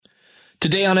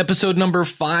Today on episode number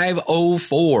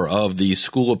 504 of the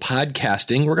School of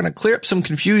Podcasting, we're going to clear up some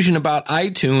confusion about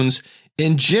iTunes,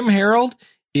 and Jim Harold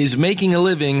is making a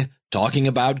living talking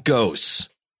about ghosts.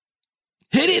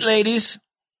 Hit it, ladies!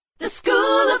 The School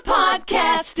of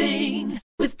Podcasting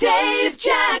with Dave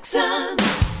Jackson.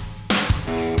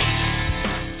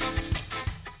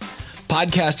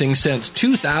 Podcasting since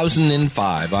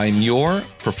 2005. I'm your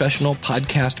professional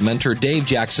podcast mentor, Dave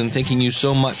Jackson. Thanking you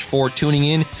so much for tuning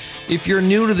in. If you're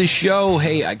new to the show,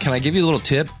 hey, can I give you a little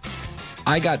tip?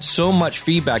 I got so much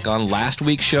feedback on last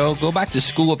week's show. Go back to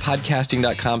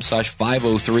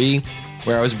schoolofpodcasting.com/503,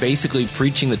 where I was basically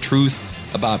preaching the truth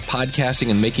about podcasting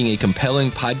and making a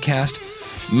compelling podcast.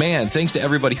 Man, thanks to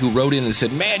everybody who wrote in and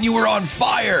said, man, you were on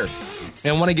fire.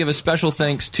 And I want to give a special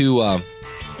thanks to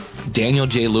Daniel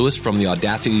J. Lewis from the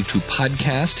Audacity to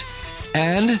Podcast,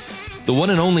 and the one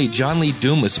and only John Lee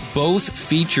Dumas, both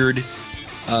featured,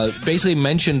 basically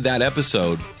mentioned that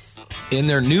episode in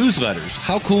their newsletters.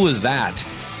 How cool is that?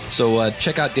 So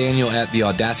check out Daniel at the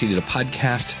Audacity to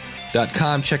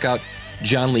Podcast.com. Check out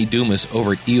John Lee Dumas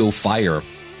over at eofire.com.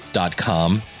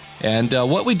 And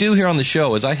what we do here on the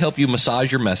show is I help you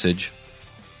massage your message.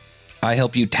 I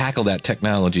help you tackle that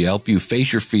technology. I help you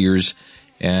face your fears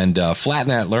and flatten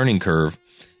that learning curve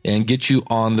and get you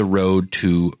on the road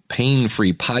to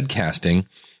pain-free podcasting.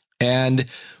 And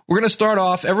we're going to start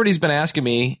off, everybody's been asking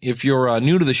me, if you're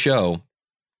new to the show,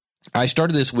 I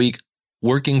started this week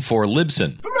working for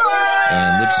Libsyn.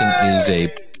 And Libsyn is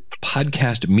a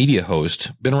podcast media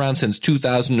host, been around since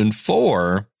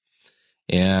 2004,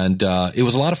 and it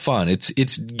was a lot of fun.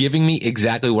 It's giving me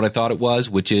exactly what I thought it was,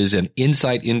 which is an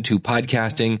insight into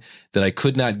podcasting that I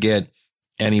could not get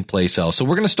anyplace else. So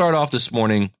we're going to start off this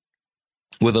morning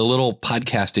with a little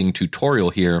podcasting tutorial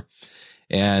here.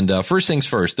 And first things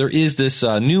first, there is this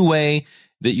new way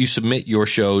that you submit your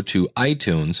show to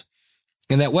iTunes.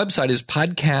 And that website is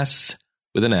podcasts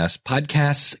with an S,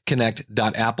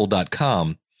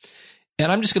 podcastsconnect.apple.com.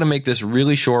 And I'm just going to make this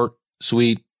really short,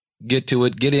 sweet, get to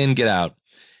it, get in, get out.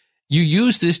 You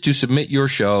use this to submit your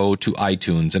show to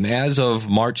iTunes. And as of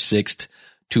March 6th,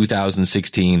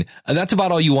 2016. That's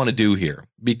about all you want to do here,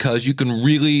 because you can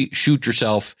really shoot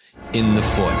yourself in the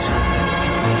foot.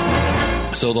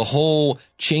 So the whole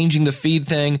changing the feed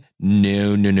thing,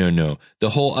 no.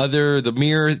 The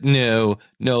mirror, no.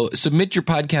 Submit your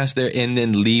podcast there and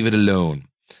then leave it alone.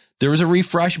 There is a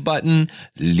refresh button,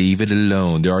 leave it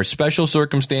alone. There are special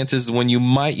circumstances when you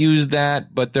might use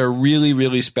that, but they're really,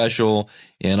 really special.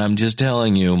 And I'm just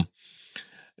telling you,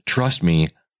 trust me,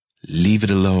 leave it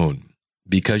alone.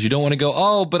 Because you don't want to go,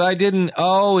 oh, but I didn't.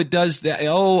 Oh, it does that.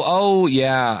 Oh,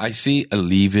 yeah, I see.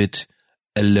 Leave it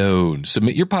alone.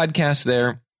 Submit your podcast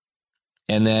there,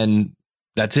 and then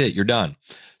that's it. You're done.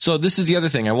 So this is the other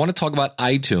thing. I want to talk about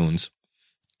iTunes,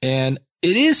 and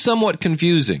it is somewhat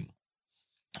confusing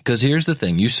because here's the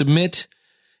thing. You submit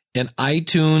an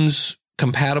iTunes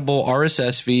compatible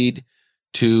RSS feed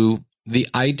to the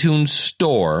iTunes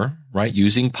store, right,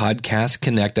 using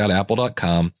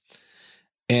podcastconnect.apple.com.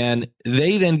 And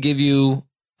they then give you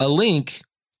a link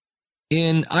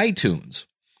in iTunes.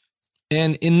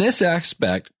 And in this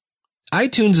aspect,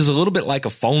 iTunes is a little bit like a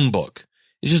phone book.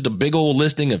 It's just a big old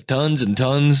listing of tons and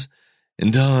tons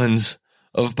and tons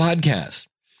of podcasts.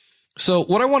 So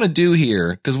what I want to do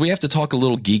here, because we have to talk a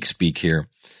little geek speak here,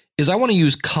 is I want to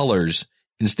use colors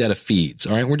instead of feeds.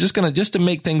 All right, we're just to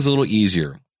make things a little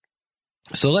easier.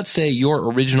 So let's say your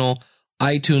original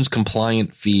iTunes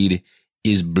compliant feed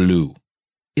is blue.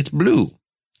 It's blue.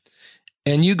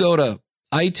 And you go to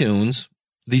iTunes,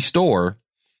 the store,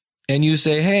 and you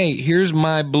say, hey, here's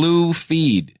my blue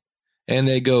feed. And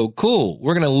they go, cool,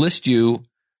 we're going to list you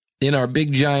in our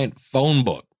big giant phone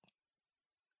book.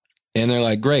 And they're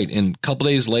like, great. And a couple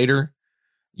days later,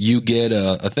 you get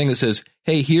a thing that says,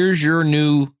 hey, here's your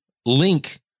new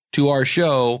link to our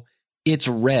show. It's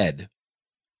red.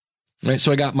 Right?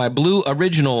 So I got my blue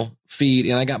original feed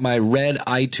and I got my red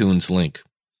iTunes link.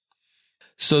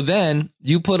 So then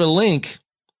you put a link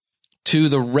to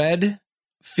the red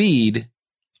feed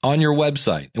on your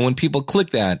website. And when people click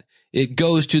that, it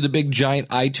goes to the big giant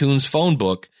iTunes phone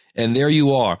book. And there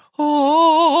you are.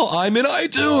 Oh, I'm in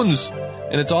iTunes.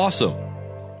 And it's awesome.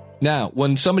 Now,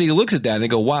 when somebody looks at that and they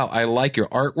go, wow, I like your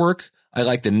artwork. I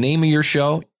like the name of your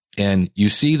show. And you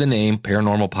see the name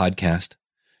Paranormal Podcast.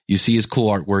 You see his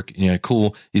cool artwork. Yeah,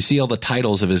 cool. You see all the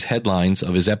titles of his headlines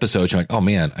of his episodes. You're like, oh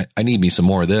man, I need me some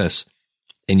more of this.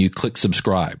 And you click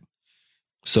subscribe.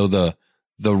 So the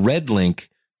red link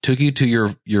took you to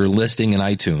your listing in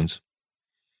iTunes.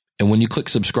 And when you click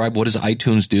subscribe, what does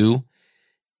iTunes do?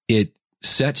 It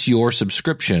sets your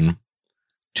subscription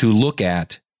to look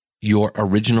at your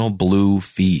original blue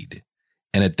feed.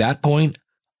 And at that point,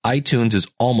 iTunes is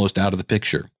almost out of the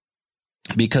picture,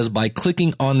 because by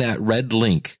clicking on that red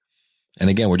link, and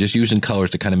again, we're just using colors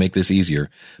to kind of make this easier.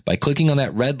 By clicking on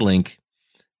that red link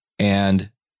and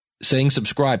saying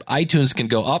subscribe, iTunes can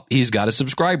go up. He's got a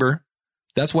subscriber.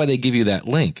 That's why they give you that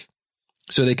link,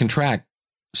 so they can track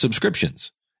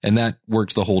subscriptions, and that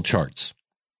works the whole charts.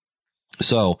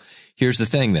 So here's the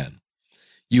thing then.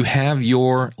 You have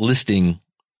your listing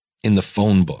in the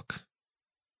phone book.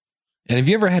 And have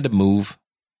you ever had to move?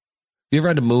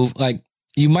 Like,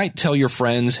 you might tell your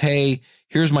friends, hey,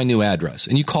 here's my new address.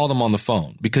 And you call them on the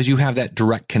phone because you have that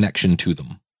direct connection to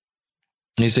them.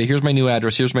 And you say, here's my new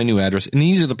address. And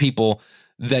these are the people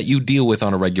that you deal with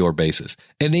on a regular basis.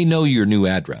 And they know your new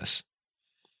address.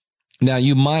 Now,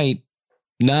 you might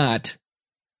not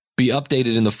be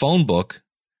updated in the phone book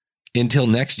until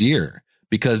next year,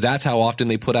 because that's how often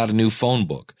they put out a new phone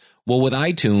book. Well, with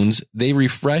iTunes, they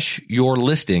refresh your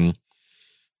listing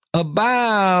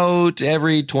about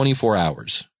every 24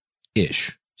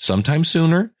 hours-ish. Sometimes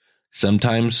sooner,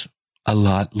 sometimes a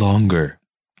lot longer.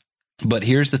 But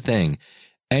here's the thing.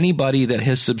 Anybody that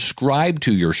has subscribed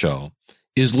to your show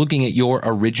is looking at your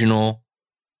original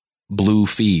blue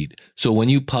feed. So when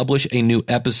you publish a new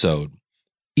episode,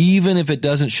 even if it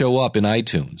doesn't show up in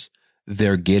iTunes,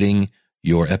 they're getting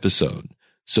your episode.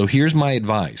 So here's my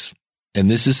advice, and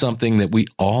this is something that we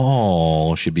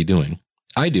all should be doing.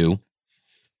 I do.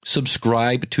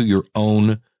 Subscribe to your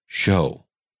own show.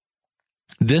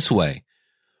 This way,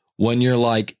 when you're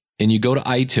like, and you go to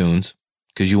iTunes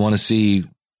because you want to see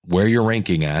where you're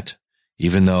ranking at,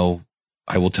 even though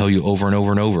I will tell you over and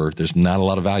over and over, there's not a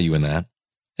lot of value in that.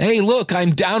 Hey, look,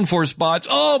 I'm down 4 spots.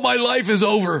 Oh, my life is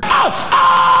over.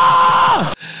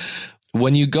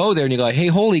 When you go there and you go, hey,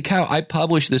 holy cow, I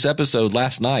published this episode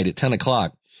last night at 10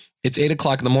 o'clock. It's 8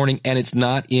 o'clock in the morning and it's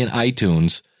not in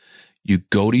iTunes. You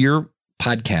go to your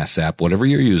podcast app, whatever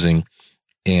you're using,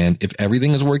 and if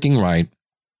everything is working right,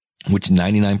 which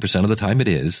 99% of the time it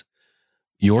is,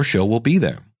 your show will be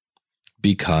there,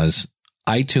 because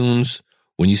iTunes,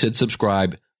 when you said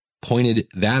subscribe, pointed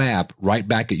that app right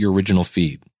back at your original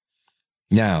feed.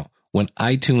 Now, when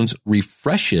iTunes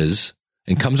refreshes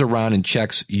and comes around and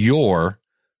checks your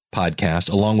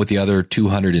podcast along with the other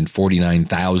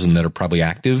 249,000 that are probably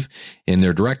active in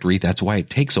their directory, that's why it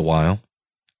takes a while,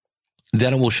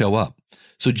 then it will show up.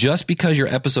 So just because your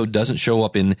episode doesn't show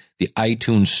up in the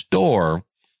iTunes store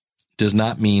does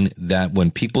not mean that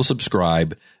when people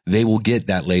subscribe, they will get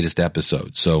that latest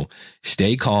episode. So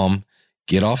stay calm,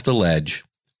 get off the ledge,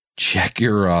 check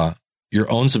your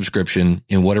own subscription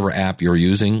in whatever app you're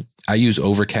using. I use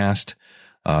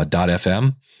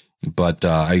Overcast.fm, but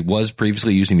I was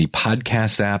previously using the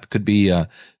podcast app. Could be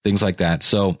things like that.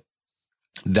 So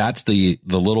that's the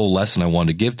little lesson I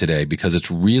wanted to give today, because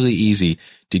it's really easy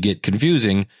to get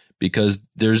confusing, because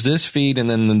there's this feed and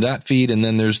then that feed and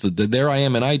then there's there I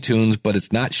am in iTunes, but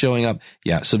it's not showing up.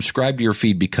 Yeah, subscribe to your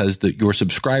feed, because your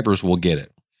subscribers will get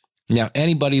it. Now,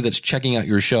 anybody that's checking out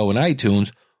your show in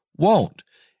iTunes won't.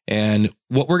 And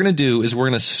what we're going to do is we're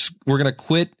going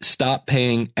to stop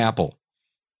paying Apple,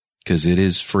 because it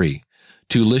is free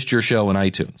to list your show in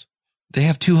iTunes. They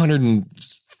have 200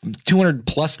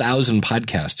 plus thousand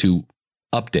podcasts to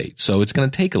update. So it's going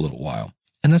to take a little while,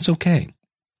 and that's okay.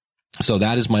 So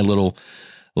that is my little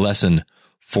lesson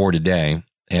for today.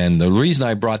 And the reason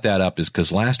I brought that up is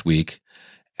because last week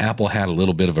Apple had a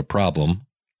little bit of a problem,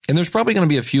 and there's probably going to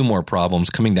be a few more problems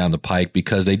coming down the pike,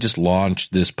 because they just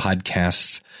launched this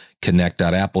Podcasts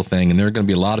Connect.Apple thing. And there are going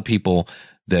to be a lot of people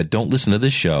that don't listen to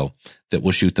this show that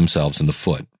will shoot themselves in the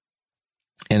foot.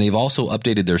 And they've also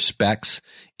updated their specs.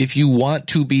 If you want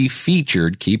to be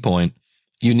featured, key point,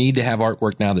 you need to have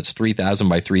artwork now that's 3,000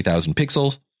 by 3,000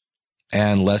 pixels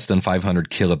and less than 500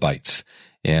 kilobytes.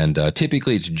 And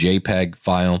typically it's JPEG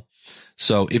file.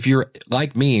 So if you're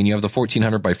like me and you have the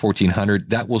 1400 by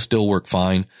 1400, that will still work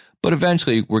fine. But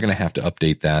eventually we're going to have to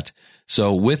update that.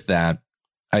 So with that,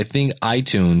 I think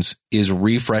iTunes is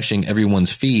refreshing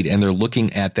everyone's feed, and they're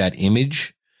looking at that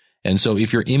image. And so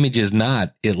if your image is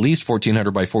not at least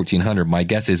 1400 by 1400, my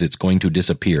guess is it's going to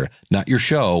disappear. Not your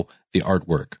show, the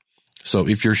artwork. So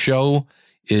if your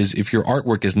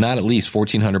artwork is not at least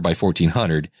 1400 by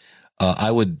 1400, I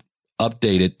would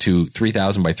update it to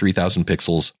 3000 by 3000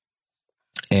 pixels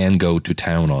and go to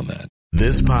town on that.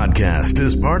 This podcast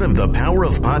is part of the Power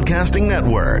of Podcasting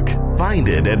Network. Find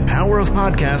it at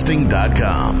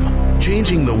powerofpodcasting.com.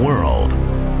 Changing the world,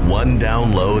 one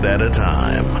download at a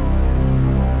time.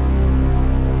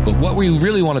 But what we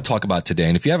really want to talk about today,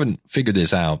 and if you haven't figured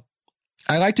this out,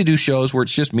 I like to do shows where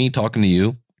it's just me talking to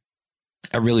you.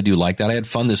 I really do like that. I had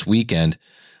fun this weekend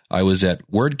I was at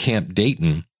WordCamp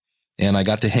Dayton, and I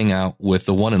got to hang out with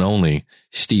the one and only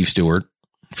Steve Stewart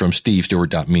from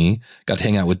stevestewart.me. Got to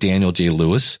hang out with Daniel J.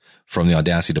 Lewis from the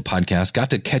Audacity to Podcast. Got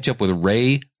to catch up with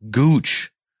Ray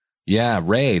Gooch. Yeah,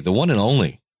 Ray, the one and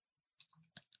only.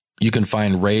 You can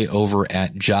find Ray over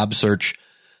at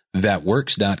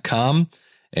jobsearchthatworks.com.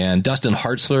 And Dustin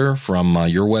Hartzler from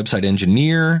Your Website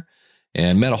Engineer,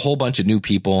 and met a whole bunch of new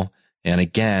people. And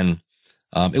again,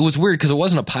 it was weird because it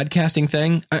wasn't a podcasting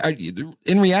thing.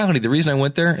 In reality, the reason I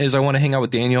went there is I want to hang out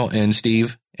with Daniel and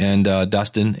Steve and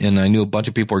Dustin, and I knew a bunch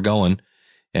of people were going,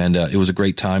 and it was a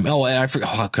great time. Oh, and I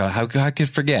forgot, how I could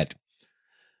forget.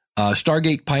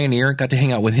 Stargate Pioneer, got to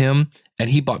hang out with him, and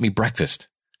he bought me breakfast.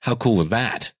 How cool was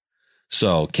that?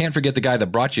 So can't forget the guy that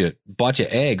bought you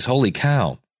eggs. Holy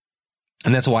cow.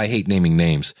 And that's why I hate naming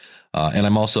names. And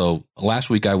I'm also,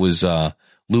 last week I was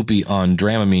loopy on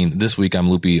Dramamine. This week I'm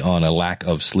loopy on a lack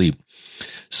of sleep.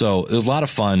 So it was a lot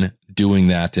of fun doing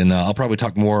that. And I'll probably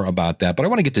talk more about that. But I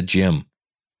want to get to Jim.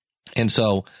 And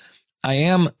so I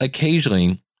am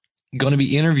occasionally going to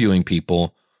be interviewing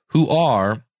people who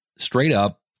are straight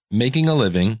up making a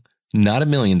living, not $1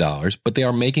 million, but they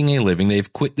are making a living.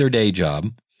 They've quit their day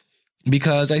job,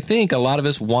 because I think a lot of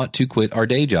us want to quit our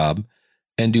day job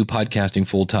and do podcasting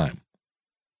full time.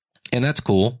 And that's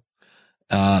cool.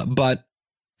 But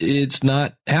it's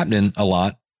not happening a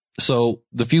lot. So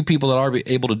the few people that are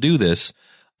able to do this,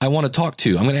 I want to talk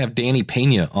to. I'm going to have Danny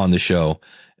Pena on the show,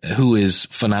 who is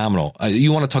phenomenal.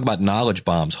 You want to talk about knowledge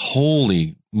bombs.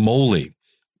 Holy moly.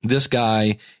 This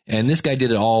guy did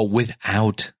it all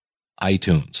without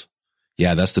iTunes.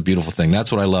 Yeah, that's the beautiful thing.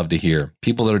 That's what I love to hear.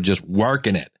 People that are just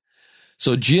working it.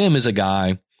 So Jim is a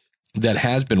guy that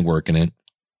has been working it.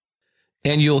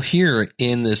 And you'll hear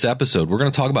in this episode, we're going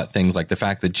to talk about things like the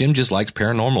fact that Jim just likes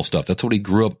paranormal stuff. That's what he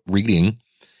grew up reading.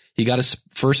 He got his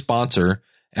first sponsor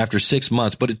after 6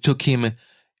 months, but it took him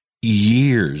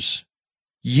years,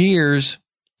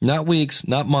 not weeks,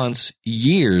 not months,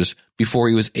 years before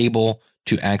he was able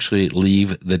to actually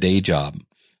leave the day job.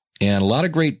 And a lot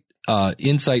of great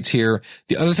insights here.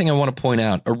 The other thing I want to point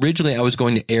out, originally I was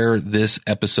going to air this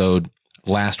episode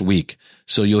last week.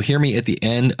 So you'll hear me at the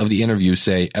end of the interview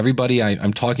say, everybody,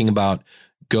 I'm talking about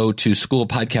go to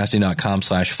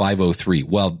schoolofpodcasting.com/503.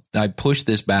 Well, I pushed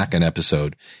this back an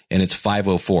episode and it's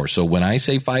 504. So when I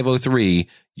say 503,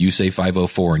 you say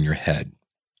 504 in your head.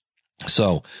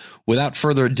 So without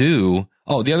further ado,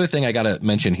 the other thing I got to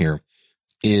mention here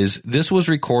is this was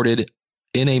recorded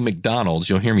in a McDonald's.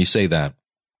 You'll hear me say that.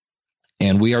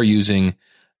 And we are using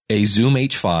a Zoom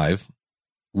H5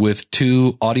 with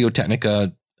two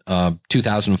Audio-Technica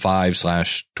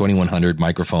 2005/2100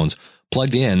 microphones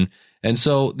plugged in. And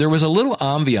so there was a little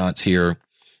ambiance here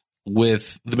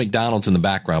with the McDonald's in the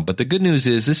background. But the good news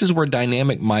is this is where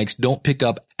dynamic mics don't pick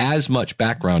up as much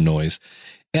background noise.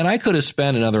 And I could have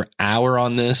spent another hour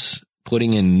on this,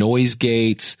 putting in noise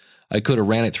gates. I could have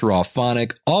ran it through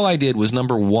Auphonic. All I did was,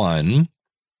 number one,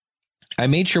 I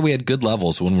made sure we had good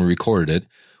levels when we recorded it.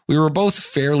 We were both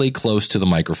fairly close to the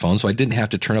microphone, so I didn't have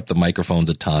to turn up the microphones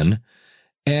a ton.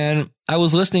 And I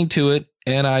was listening to it,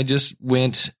 and I just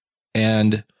went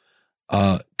and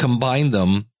combined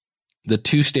them, the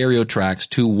two stereo tracks,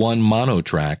 to one mono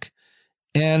track.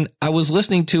 And I was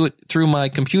listening to it through my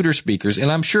computer speakers.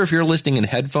 And I'm sure if you're listening in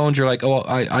headphones, you're like, oh,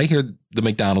 I hear the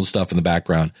McDonald's stuff in the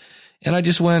background. And I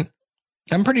just went,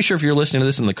 I'm pretty sure if you're listening to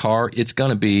this in the car, it's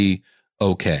going to be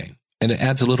okay. And it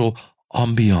adds a little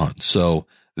ambiance. So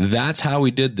that's how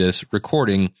we did this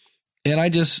recording. And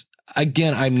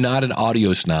I'm not an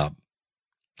audio snob.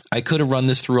 I could have run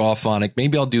this through Auphonic.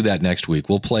 Maybe I'll do that next week.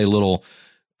 We'll play a little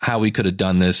how we could have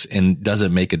done this, and does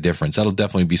it make a difference? That'll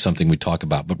definitely be something we talk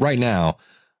about. But right now,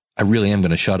 I really am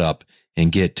going to shut up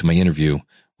and get to my interview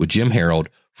with Jim Harold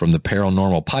from the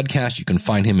Paranormal Podcast. You can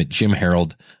find him at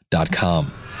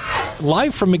jimharold.com.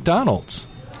 Live from McDonald's.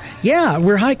 Yeah,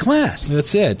 we're high class.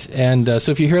 That's it. And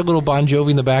so if you hear a little Bon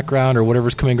Jovi in the background or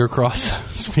whatever's coming across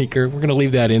the speaker, we're going to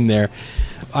leave that in there.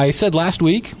 I said last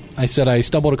week, I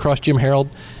stumbled across Jim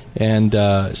Harold and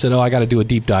said, I got to do a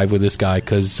deep dive with this guy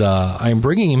because I'm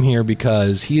bringing him here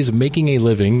because he is making a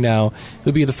living. Now,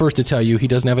 he'll be the first to tell you he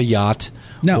doesn't have a yacht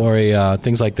or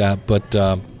things like that,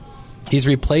 but he's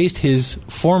replaced his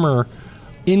former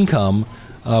income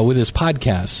with his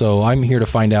podcast. So I'm here to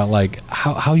find out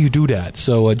how you do that.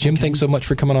 So Jim, thanks so much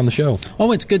for coming on the show.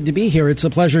 Oh, it's good to be here. It's a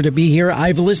pleasure to be here.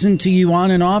 I've listened to you on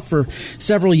and off for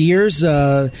several years.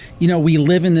 We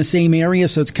live in the same area,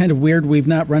 so it's kind of weird we've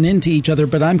not run into each other,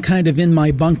 but I'm kind of in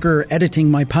my bunker editing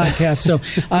my podcast. So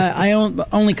I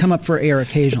only come up for air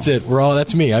occasionally. That's it.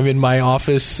 That's me. I'm in my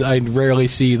office. I rarely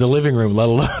see the living room, let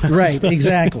alone. Right,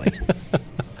 exactly.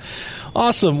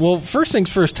 Awesome. Well, first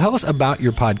things first, tell us about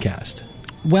your podcast.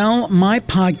 Well, my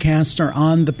podcasts are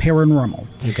on the paranormal.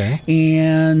 Okay.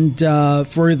 And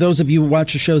for those of you who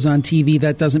watch the shows on TV,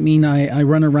 that doesn't mean I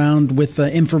run around with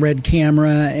an infrared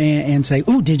camera and say,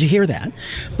 "Ooh, did you hear that?"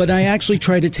 But I actually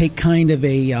try to take kind of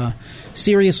a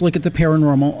serious look at the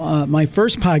paranormal. My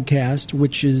first podcast,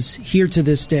 which is here to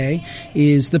this day,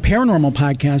 is the Paranormal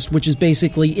Podcast, which is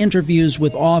basically interviews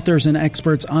with authors and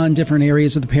experts on different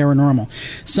areas of the paranormal.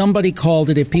 Somebody called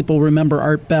it, if people remember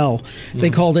Art Bell, they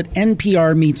called it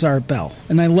NPR meets Art Bell.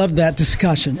 And I love that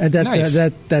discussion,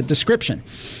 that description.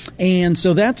 And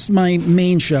so that's my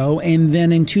main show. And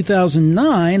then in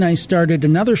 2009, I started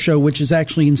another show, which is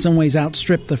actually in some ways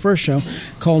outstripped the first show,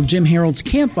 called Jim Harold's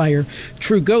Campfire,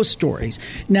 True Ghost Stories.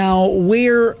 Now,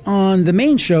 where on the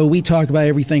main show, we talk about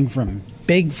everything from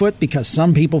Bigfoot, because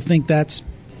some people think that's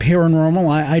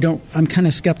paranormal. I'm kind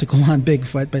of skeptical on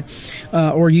Bigfoot, but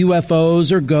or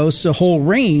UFOs or ghosts, a whole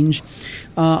range.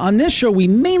 On this show, we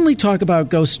mainly talk about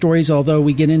ghost stories, although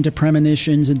we get into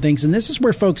premonitions and things. And this is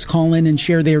where folks call in and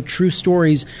share their true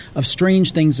stories of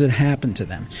strange things that happen to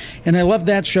them. And I love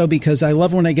that show because I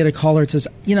love when I get a caller that says,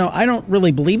 I don't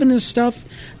really believe in this stuff.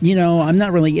 I'm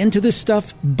not really into this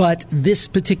stuff, but this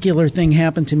particular thing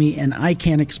happened to me and I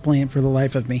can't explain it for the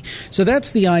life of me. So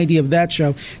that's the idea of that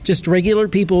show. Just regular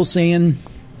people saying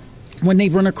when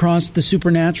they've run across the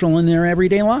supernatural in their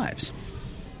everyday lives.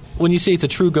 When you say it's a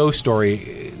true ghost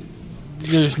story,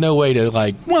 there's no way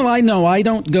to Well, I know. I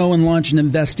don't go and launch an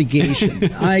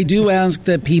investigation. I do ask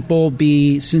that people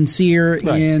be sincere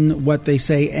in what they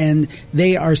say, and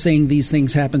they are saying these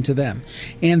things happen to them.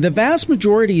 And the vast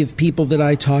majority of people that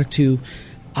I talk to,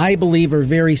 I believe, are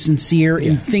very sincere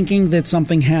in thinking that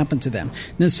something happened to them.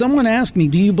 Now, someone asked me,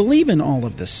 do you believe in all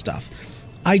of this stuff?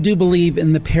 I do believe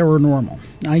in the paranormal.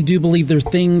 I do believe there are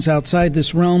things outside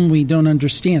this realm we don't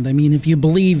understand. I mean, if you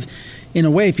believe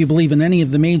in any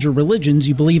of the major religions,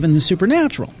 you believe in the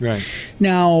supernatural. Right.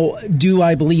 Now, do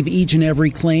I believe each and every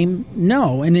claim?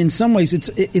 No. And in some ways,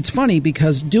 it's funny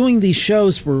because doing these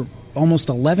shows for almost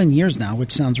 11 years now,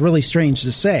 which sounds really strange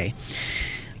to say,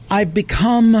 I've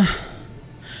become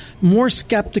more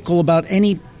skeptical about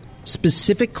any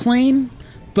specific claim,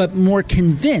 but more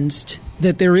convinced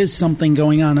that there is something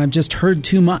going on. I've just heard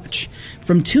too much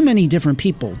from too many different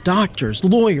people, doctors,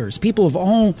 lawyers, people of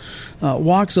all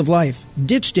walks of life,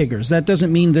 ditch diggers. That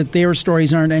doesn't mean that their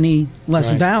stories aren't any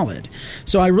less valid.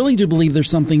 So I really do believe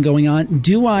there's something going on.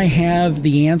 Do I have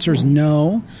the answers?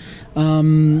 No.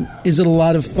 Is it a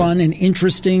lot of fun and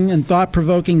interesting and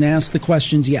thought-provoking to ask the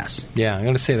questions? Yes. Yeah, I'm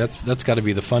going to say that's got to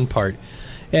be the fun part.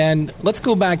 And let's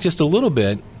go back just a little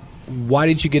bit. Why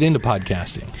did you get into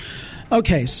podcasting?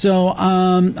 Okay, so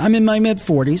I'm in my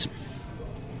mid-40s,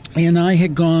 and I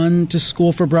had gone to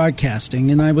school for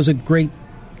broadcasting, and I was a great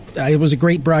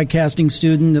broadcasting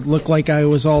student. It looked like I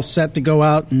was all set to go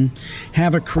out and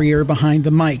have a career behind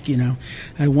the mic.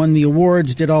 I won the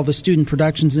awards, did all the student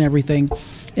productions and everything,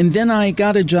 and then I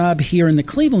got a job here in the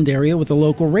Cleveland area with a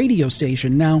local radio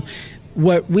station. Now,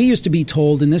 what we used to be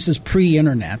told, and this is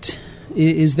pre-internet,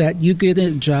 is that you get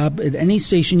a job at any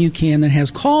station you can that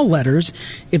has call letters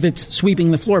if it's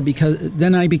sweeping the floor, because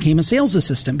then I became a sales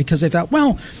assistant because I thought,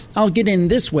 well, I'll get in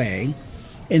this way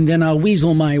and then I'll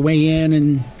weasel my way in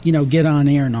and, get on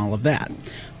air and all of that.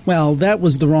 Well, that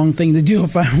was the wrong thing to do.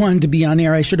 If I wanted to be on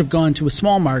air, I should have gone to a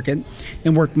small market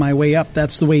and worked my way up.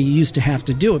 That's the way you used to have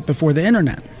to do it before the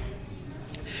internet.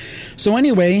 So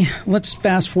anyway, let's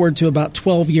fast forward to about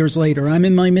 12 years later. I'm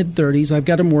in my mid-30s. I've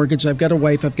got a mortgage. I've got a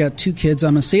wife. I've got 2 kids.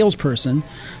 I'm a salesperson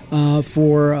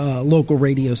for a local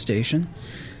radio station.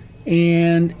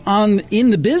 And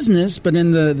in the business, but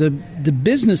in the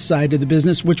business side of the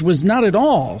business, which was not at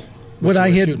all what I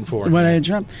had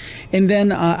jumped. And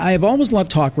then I've always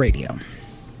loved talk radio.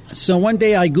 So one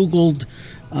day I Googled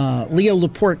Leo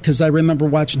Laporte, because I remember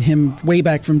watching him way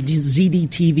back from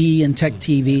ZDTV and Tech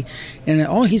TV. And,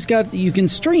 you can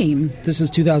stream, this is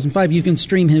 2005, you can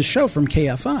stream his show from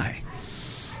KFI.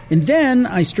 And then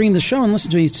I streamed the show and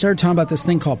listened to it. He started talking about this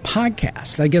thing called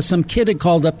podcast. I guess some kid had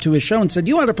called up to his show and said,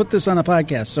 you ought to put this on a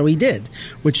podcast. So he did,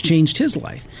 which changed his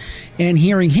life. And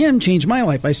hearing him changed my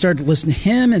life. I started to listen to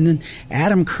him, and then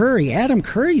Adam Curry. Adam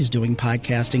Curry's doing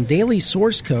podcasting, Daily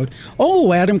Source Code.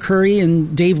 Oh, Adam Curry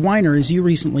and Dave Weiner, as you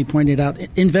recently pointed out,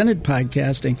 invented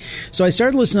podcasting. So I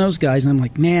started listening to those guys, and I'm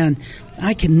like, man,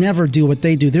 I can never do what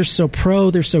they do. They're so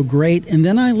pro. They're so great. And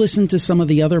then I listened to some of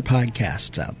the other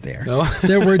podcasts out there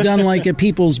that were done like at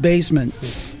people's basement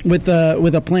with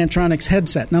a Plantronics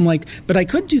headset. And I'm like, but I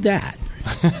could do that.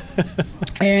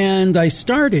 And I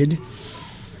started,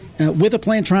 with a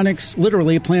Plantronics,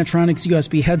 literally a Plantronics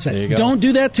USB headset. There you go. Don't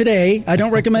do that today. I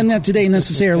don't recommend that today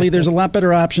necessarily. There's a lot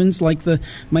better options like the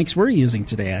mics we're using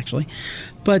today, actually,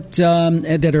 but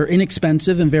that are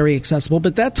inexpensive and very accessible.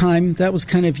 But that time, that was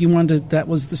kind of, that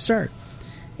was the start.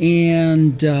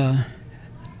 And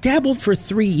dabbled for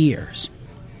 3 years.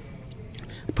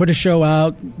 Put a show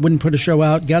out, wouldn't put a show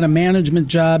out, got a management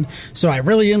job, so I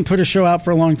really didn't put a show out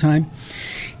for a long time.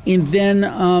 And then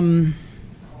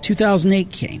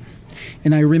 2008 came.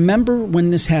 And I remember when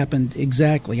this happened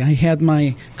exactly. I had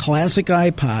my classic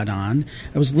iPod on.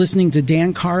 I was listening to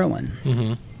Dan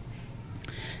Carlin,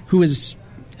 who is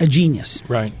a genius.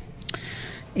 Right.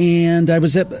 And I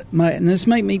was and this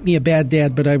might make me a bad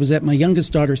dad, but I was at my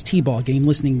youngest daughter's T-ball game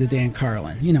listening to Dan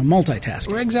Carlin,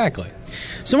 multitasking. Exactly.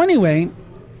 So anyway,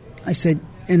 I said,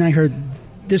 and I heard,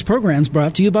 this program's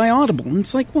brought to you by Audible. And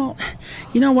it's like, well,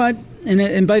 you know what?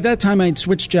 And by that time, I'd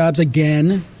switched jobs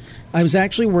again. I was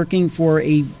actually working for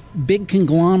a big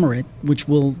conglomerate, which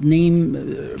will remain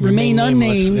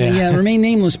unnamed. Remain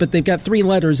nameless, but they've got 3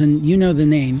 letters, and you know the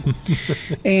name.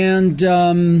 And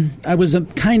I was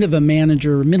kind of a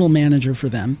middle manager for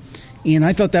them. And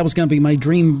I thought that was going to be my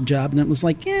dream job. And it was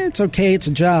like, it's okay, it's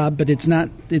a job, but it's not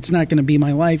going to be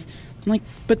my life. I'm like,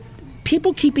 but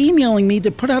people keep emailing me to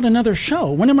put out another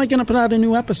show. When am I going to put out a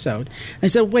new episode? I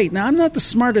said, wait, now I'm not the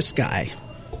smartest guy.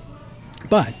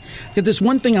 But I got this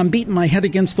one thing, I'm beating my head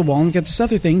against the wall, and I got this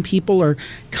other thing people are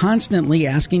constantly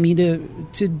asking me to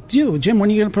do. Jim, when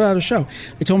are you going to put out a show?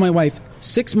 I told my wife,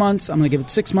 6 months. I'm going to give it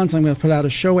 6 months. I'm going to put out a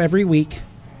show every week,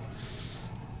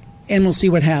 and we'll see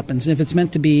what happens. If it's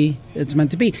meant to be, it's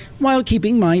meant to be, while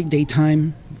keeping my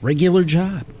daytime regular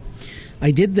job. I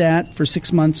did that for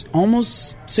 6 months,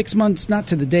 almost 6 months, not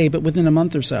to the day, but within a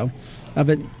month or so of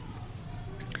it.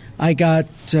 I got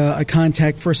a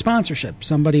contact for a sponsorship.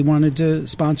 Somebody wanted to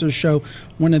sponsor a show.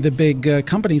 One of the big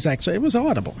companies, actually, it was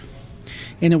Audible.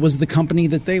 And it was the company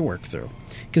that they work through.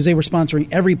 Because they were sponsoring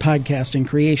every podcast in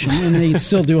creation, and they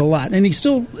still do a lot. And they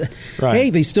still,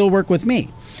 they still work with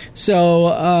me. So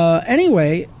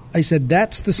anyway, I said,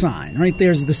 that's the sign, right?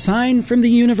 There's the sign from the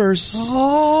universe.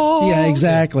 Oh. Yeah,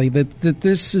 exactly, that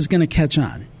this is going to catch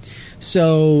on.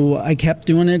 So I kept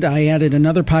doing it. I added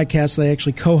another podcast. I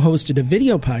actually co-hosted a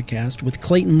video podcast with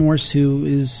Clayton Morse, who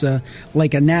is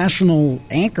like a national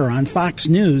anchor on Fox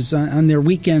News on their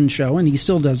weekend show, and he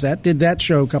still does that. Did that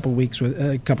show a couple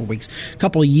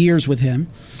of years with him.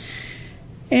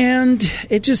 And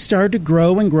it just started to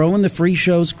grow and grow, and the free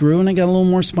shows grew, and I got a little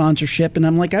more sponsorship. And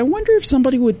I'm like, I wonder if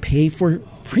somebody would pay for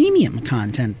premium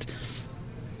content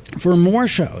for more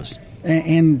shows.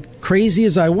 And crazy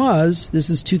as I was,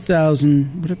 this is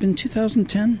 2000, would it have been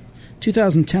 2010?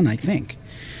 2010, I think.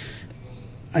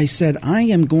 I said, I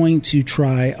am going to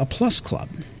try a Plus Club.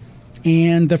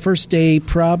 And the first day,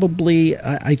 probably,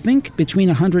 I think between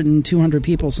 100 and 200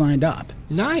 people signed up.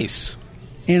 Nice.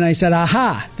 And I said,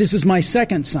 aha, this is my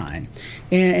second sign.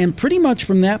 And pretty much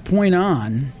from that point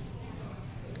on,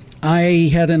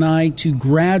 I had an eye to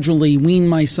gradually wean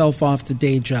myself off the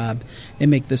day job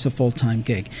and make this a full-time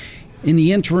gig. In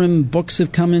the interim, books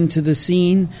have come into the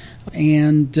scene.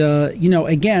 And,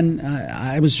 again,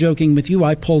 I was joking with you.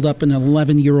 I pulled up an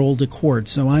 11-year-old Accord,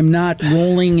 so I'm not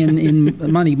rolling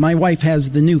in money. My wife has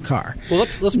the new car. Well,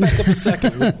 let's back up a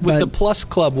second. With the Plus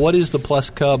Club, what is the Plus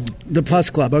Club? The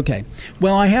Plus Club, okay.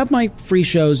 Well, I have my free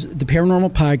shows, the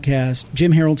Paranormal Podcast,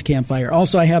 Jim Harold's Campfire.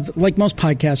 Also, I have, like most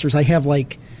podcasters, I have,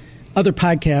 other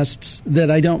podcasts that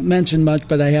I don't mention much,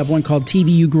 but I have one called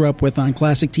TV You Grew Up With on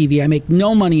Classic TV. I make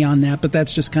no money on that, but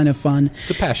that's just kind of fun.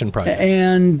 It's a passion project.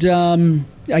 And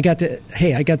I got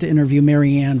to interview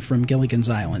Mary Ann from Gilligan's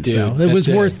Island. Dude, so it was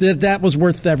worth that was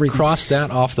worth everything. Cross that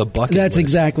off the bucket That's list.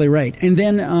 exactly right. And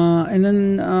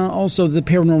then also the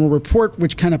Paranormal Report,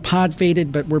 which kind of pod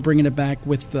faded, but we're bringing it back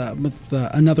with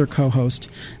another co-host,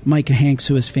 Micah Hanks,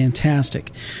 who is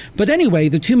fantastic. But anyway,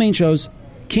 the two main shows,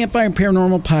 Campfire and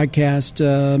Paranormal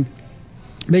Podcast,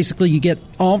 basically you get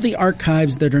all the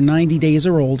archives that are 90 days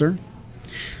or older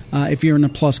if you're in a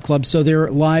Plus Club. So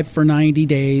they're live for 90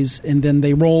 days, and then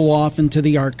they roll off into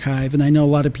the archive. And I know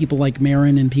a lot of people like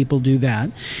Marin and people do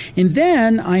that. And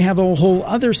then I have a whole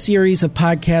other series of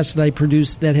podcasts that I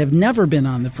produce that have never been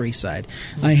on the free side.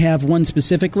 I have one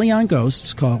specifically on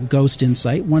ghosts called Ghost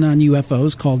Insight, one on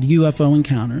UFOs called UFO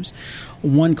Encounters,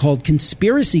 one called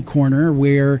Conspiracy Corner,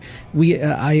 where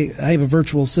I have a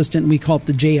virtual assistant, and we call it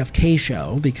the JFK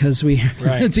Show because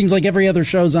it seems like every other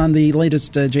show's on the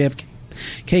latest JFK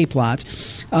K-Plot.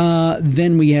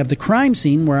 Then we have the crime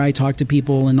scene, where I talk to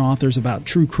people and authors about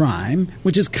true crime,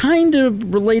 which is kind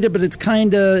of related, but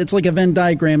it's like a Venn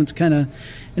diagram. It's kind of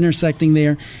intersecting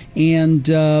there. And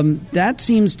that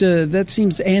seems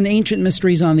and Ancient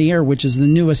Mysteries on the Air, which is the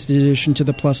newest addition to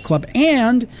the Plus Club.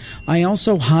 And I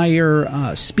also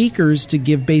hire speakers to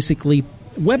give basically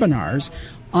webinars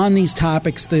on these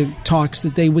topics, the talks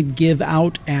that they would give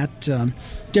out at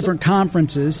different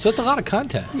conferences. So it's a lot of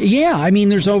content. Yeah, I mean,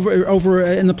 there's over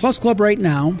in the Plus Club right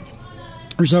now,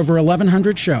 there's over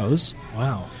 1,100 shows.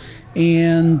 Wow.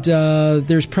 And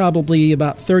there's probably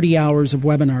about 30 hours of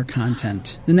webinar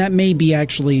content. And that may be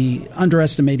actually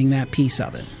underestimating that piece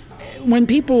of it. When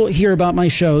people hear about my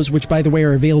shows, which, by the way,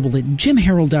 are available at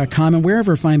jimharold.com and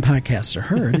wherever fine podcasts are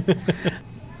heard,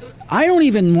 I don't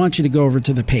even want you to go over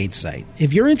to the paid site.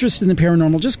 If you're interested in the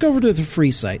paranormal, just go over to the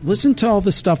free site. Listen to all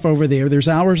the stuff over there. There's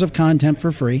hours of content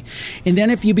for free. And then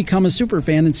if you become a super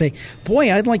fan and say,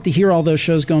 boy, I'd like to hear all those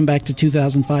shows going back to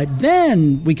 2005,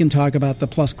 then we can talk about the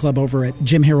Plus Club over at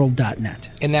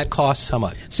jimharold.net. And that costs how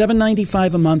much?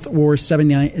 $7.95 a month or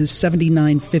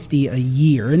 $79.50 a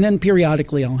year. And then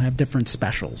periodically I'll have different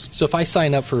specials. So if I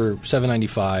sign up for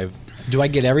 $7.95, do I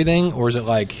get everything, or is it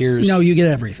like here's... No, you get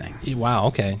everything. Wow,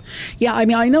 okay. Yeah, I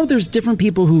mean, I know there's different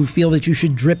people who feel that you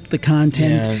should drip the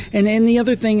content. Yeah. And the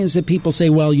other thing is that people say,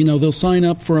 well, they'll sign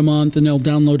up for a month and they'll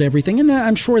download everything. And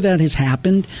I'm sure that has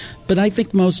happened. But I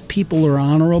think most people are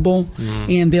honorable,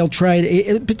 and they'll try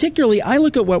to... Particularly, I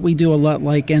look at what we do a lot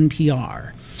like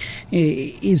NPR,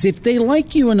 is if they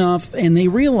like you enough and they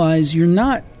realize you're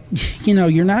not...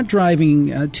 you're not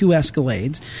driving two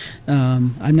Escalades.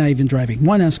 I'm not even driving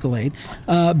one Escalade.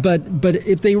 But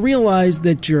if they realize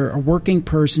that you're a working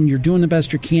person, you're doing the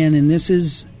best you can, and this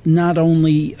is not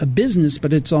only a business,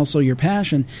 but it's also your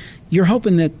passion, you're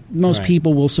hoping that most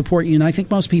people will support you, and I think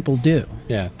most people do.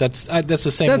 Yeah, that's the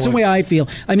same. That's the way I feel.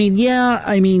 I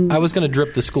was going to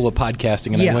drip the School of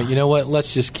Podcasting, and I went, you know what?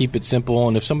 Let's just keep it simple.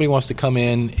 And if somebody wants to come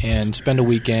in and spend a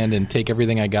weekend and take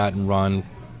everything I got and run.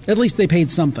 At least they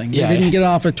paid something. Yeah, they didn't get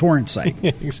off a torrent site.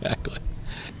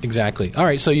 Exactly. All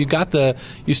right, so you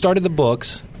started the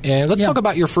books, and let's talk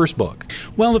about your first book.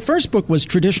 Well, the first book was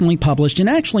traditionally published, and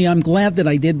actually I'm glad that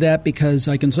I did that because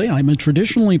I can say I'm a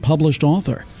traditionally published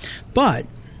author. But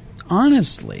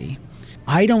honestly,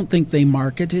 I don't think they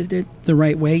marketed it the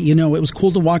right way. It was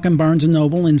cool to walk in Barnes &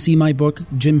 Noble and see my book,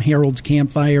 Jim Harold's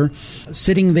Campfire,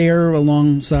 sitting there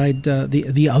alongside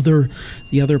the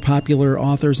other popular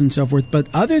authors and so forth. But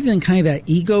other than kind of that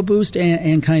ego boost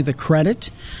and kind of the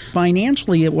credit,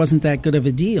 financially it wasn't that good of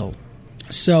a deal.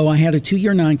 So I had a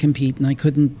 2-year non-compete, and I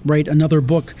couldn't write another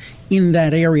book in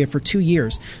that area for 2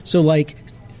 years. So like...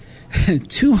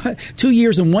 2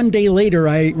 years and 1 day later,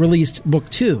 I released book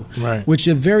 2, which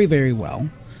did very, very well.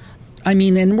 I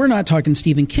mean, and we're not talking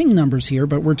Stephen King numbers here,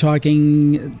 but we're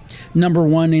talking number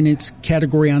 1 in its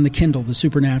category on the Kindle, the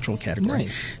supernatural category.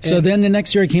 Nice. So then the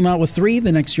next year I came out with 3.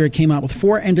 The next year I came out with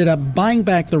 4. Ended up buying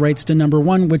back the rights to number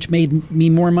 1, which made me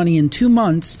more money in 2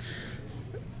 months,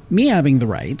 me having the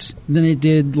rights, than it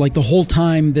did like the whole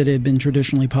time that it had been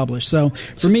traditionally published. So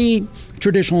for me,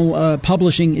 traditional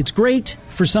publishing, it's great.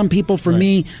 For some people, for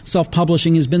me,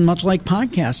 self-publishing has been much like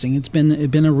podcasting. It's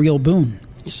been a real boon.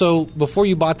 So before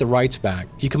you bought the rights back,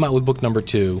 you come out with book number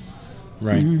 2,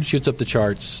 right? Mm-hmm. Shoots up the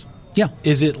charts. Yeah.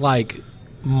 Is it like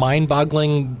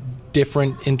mind-boggling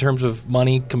different in terms of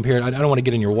money compared? I don't want to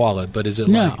get in your wallet, but is it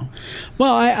like... No.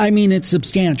 Well, I mean, it's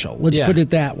substantial. Let's put it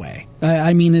that way.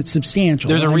 I mean, it's substantial.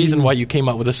 There's a reason why you came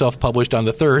out with a self-published on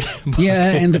the 3rd.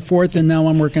 Yeah, and the 4th, and now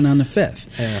I'm working on the 5th.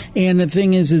 Yeah. And the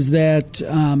thing is that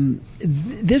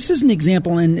this is an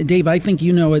example, and Dave, I think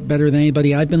you know it better than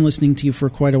anybody. I've been listening to you for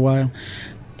quite a while.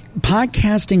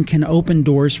 Podcasting can open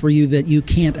doors for you that you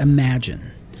can't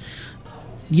imagine.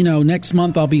 Next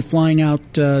month I'll be flying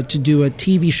out to do a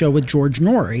TV show with George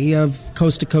Norrie of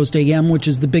Coast to Coast AM, which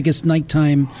is the biggest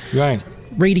nighttime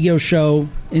radio show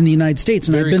in the United States.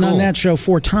 And I've been on that show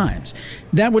 4 times.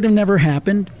 That would have never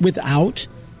happened without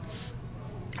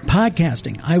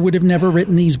podcasting. I would have never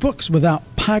written these books without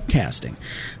podcasting.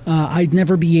 I'd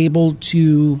never be able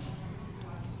to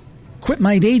quit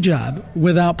my day job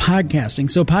without podcasting.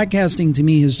 So podcasting to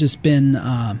me has just been...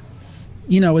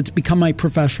 it's become my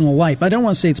professional life. I don't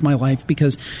want to say it's my life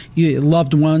because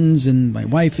loved ones and my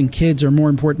wife and kids are more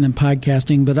important than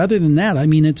podcasting. But other than that, I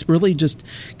mean, it's really just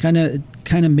kind of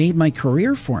kind of made my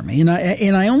career for me. And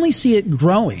I only see it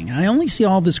growing. I only see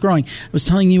all this growing. I was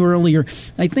telling you earlier,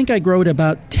 I think I grow at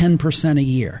about 10% a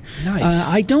year. Nice.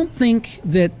 I don't think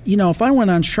that, if I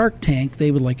went on Shark Tank,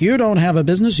 they would you don't have a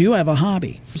business, you have a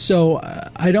hobby. So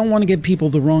I don't want to give people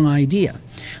the wrong idea.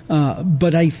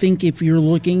 But I think if you're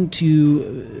looking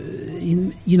to,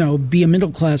 be a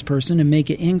middle-class person and make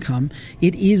an income,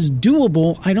 it is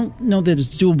doable. I don't know that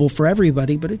it's doable for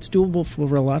everybody, but it's doable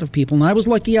for a lot of people. And I was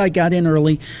lucky I got in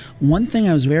early. One thing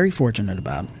I was very fortunate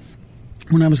about,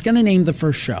 when I was going to name the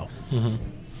first show,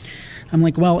 I'm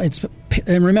like, well,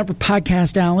 and remember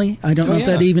Podcast Alley? I don't know if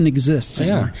that even exists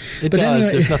anymore. It does.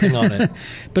 Anyway, there's nothing on it.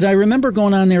 But I remember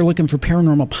going on there looking for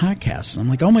paranormal podcasts. I'm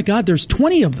like, oh my God, there's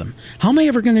 20 of them. How am I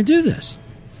ever going to do this?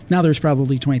 Now there's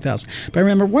probably 20,000. But I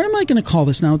remember, what am I going to call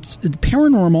this? Now it's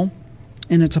paranormal,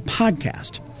 and it's a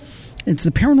podcast. It's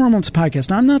the paranormal, it's a podcast.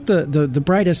 Now, I'm not the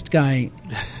brightest guy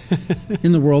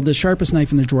in the world, the sharpest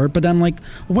knife in the drawer, but I'm like,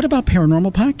 well, what about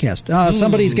paranormal podcast?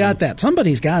 Somebody's got that.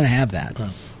 Somebody's got to have that.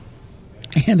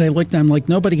 And I looked, and I'm like,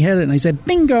 nobody had it. And I said,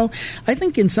 bingo. I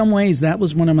think in some ways that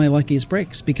was one of my luckiest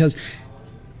breaks, because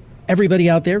everybody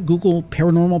out there, Google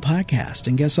paranormal podcast,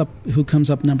 and guess who comes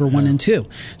up number 1 and 2.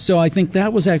 So I think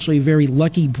that was actually a very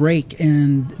lucky break,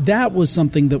 and that was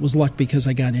something that was luck because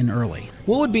I got in early.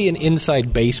 What would be an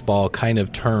inside baseball kind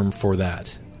of term for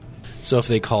that? So if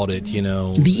they called it, the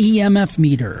EMF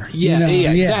meter. Yeah,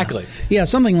 exactly. Yeah,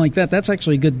 something like that. That's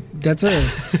actually good. That's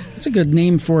a good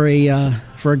name for a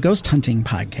ghost hunting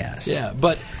podcast. Yeah,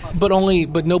 but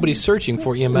nobody's searching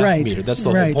for EMF meter. That's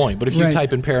the whole point. But if you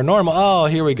type in paranormal, oh,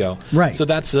 here we go. Right. So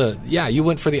that's you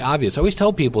went for the obvious. I always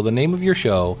tell people the name of your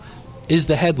show is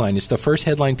the headline. It's the first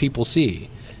headline people see.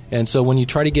 And so when you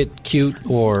try to get cute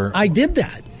or I did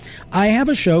that. I have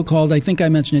a show called, I think I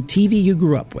mentioned it, TV You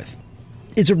Grew Up With.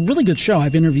 It's a really good show.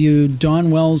 I've interviewed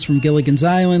Dawn Wells from Gilligan's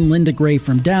Island, Linda Gray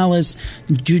from Dallas,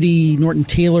 Judy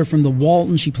Norton-Taylor from The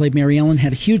Walton. She played Mary Ellen.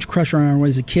 Had a huge crush on her when I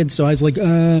was a kid, so I was like,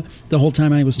 the whole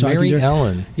time I was talking to her. Mary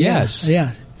Ellen, yes.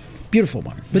 Yeah. Beautiful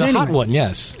woman. But anyway, hot one,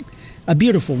 yes. A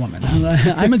beautiful woman.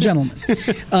 I'm a gentleman.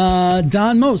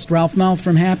 Don Most, Ralph Malph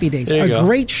from Happy Days.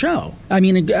 Great show. I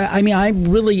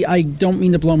don't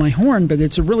mean to blow my horn, but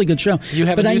it's a really good show. You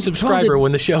have a new subscriber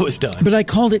when the show is done. But I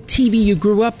called it TV You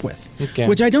Grew Up With,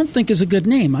 which I don't think is a good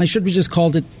name. I should have just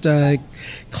called it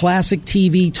Classic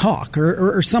TV Talk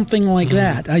or something like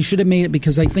that. I should have made it,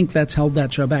 because I think that's held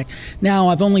that show back. Now,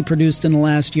 I've only produced in the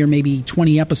last year maybe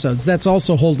 20 episodes. That's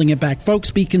also holding it back. Folks,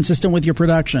 be consistent with your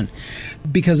production,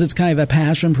 because it's kind of a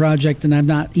passion project, and I've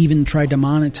not even tried to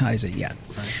monetize it yet.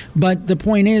 Right. But the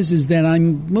point is that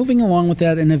I'm moving along with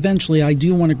that, and eventually I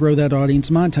do want to grow that audience,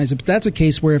 monetize it. But that's a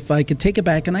case where if I could take it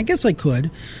back, and I guess I could,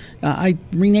 I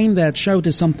rename that show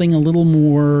to something a little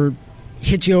more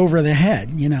hit you over the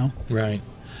head, Right.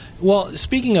 Well,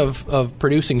 speaking of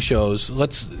producing shows,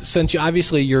 since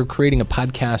you're creating a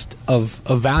podcast of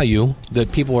value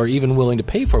that people are even willing to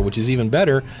pay for, which is even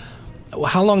better.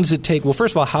 How long does it take? Well,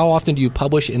 first of all, how often do you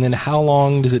publish, and then how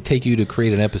long does it take you to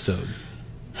create an episode?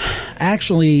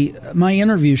 Actually, my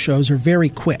interview shows are very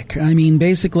quick. I mean,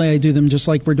 basically, I do them just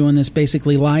like we're doing this,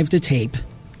 basically live to tape.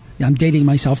 I'm dating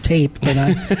myself, tape, but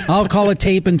I'll call it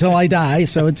tape until I die,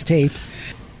 so it's tape.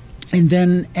 And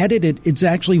then edit it. It's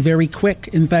actually very quick.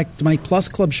 In fact, my Plus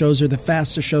Club shows are the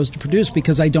fastest shows to produce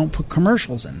because I don't put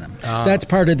commercials in them. That's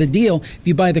part of the deal. If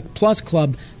you buy the Plus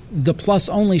Club, the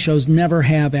Plus-only shows never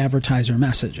have advertiser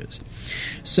messages.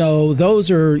 So those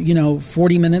are,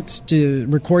 40 minutes to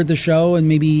record the show and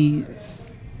maybe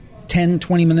 10,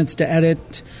 20 minutes to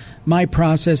edit. My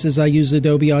process is I use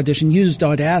Adobe Audition, used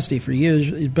Audacity for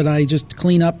years, but I just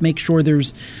clean up, make sure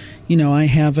there's, I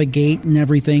have a gate and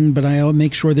everything, but I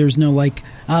make sure there's no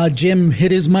Jim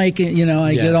hit his mic,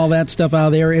 get all that stuff out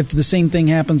of there. If the same thing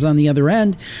happens on the other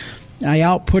end, I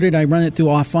output it. I run it through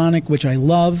Auphonic, which I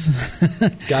love.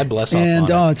 God bless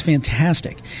Auphonic. And, it's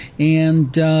fantastic.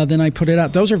 And then I put it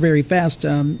out. Those are very fast.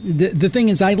 The thing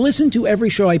is, I listen to every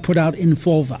show I put out in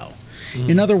full, though.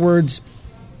 In other words,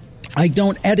 I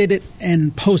don't edit it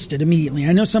and post it immediately.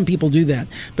 I know some people do that.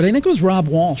 But I think it was Rob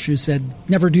Walsh who said,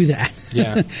 never do that.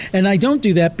 Yeah. And I don't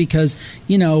do that because,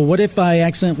 what if I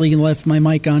accidentally left my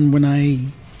mic on when I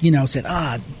said,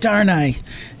 darn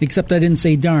except I didn't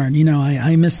say darn,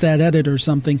 I missed that edit or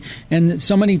something. And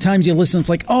so many times you listen, it's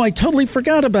like, I totally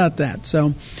forgot about that.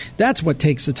 So that's what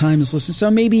takes the time is listen.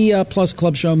 So maybe a Plus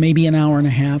Club show, maybe an hour and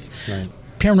a half. Right.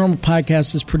 Paranormal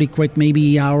Podcast is pretty quick,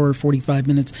 maybe an hour or 45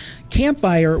 minutes.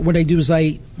 Campfire, what I do is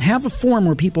I have a form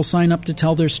where people sign up to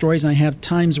tell their stories, and I have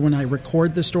times when I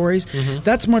record the stories.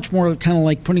 That's much more kind of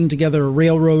like putting together a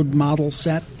railroad model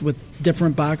set with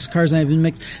different boxcars, and I've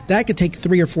mixed. That could take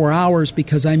 3 or 4 hours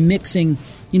because I'm mixing,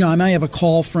 I might have a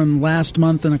call from last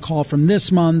month and a call from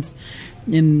this month,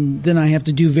 and then I have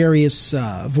to do various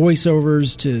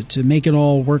voiceovers to make it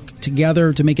all work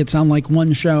together, to make it sound like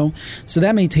one show. So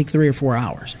that may take 3 or 4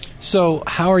 hours. So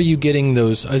how are you getting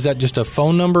those? Is that just a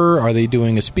phone number? Are they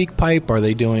doing a speak pipe? How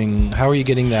are you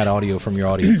getting that audio from your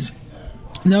audience?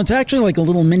 No, it's actually like a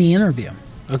little mini interview.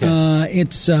 Okay.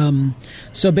 It's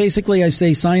so basically I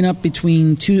say sign up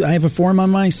between I have a form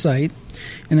on my site,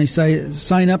 and I say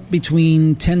sign up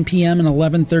between 10 p.m. and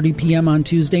 11:30 p.m. on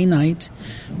Tuesday night.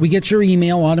 We get your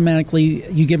email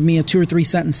automatically. You give me a 2 or 3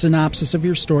 sentence synopsis of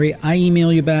your story. I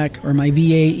email you back, or my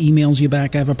VA emails you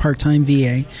back. I have a part-time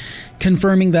VA,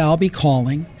 confirming that I'll be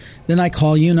calling. Then I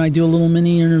call you and I do a little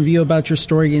mini interview about your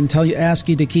story and ask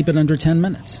you to keep it under 10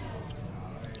 minutes.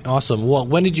 Awesome. Well,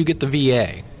 when did you get the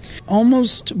VA?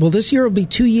 This year will be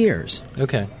 2 years.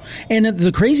 Okay. And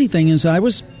the crazy thing is I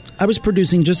was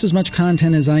producing just as much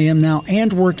content as I am now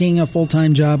and working a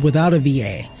full-time job without a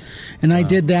VA. And I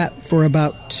did that for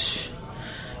about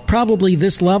probably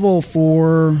this level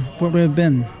for what would have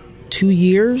been 2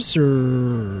 years a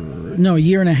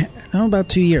year and a half. No, about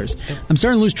 2 years. I'm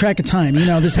starting to lose track of time.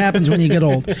 This happens when you get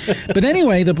old. But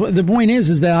anyway, the point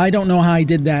is that I don't know how I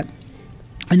did that.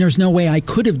 And there's no way I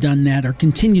could have done that or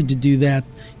continued to do that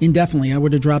indefinitely. I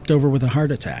would have dropped over with a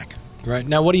heart attack. Right.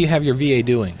 Now, what do you have your VA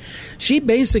doing? She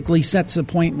basically sets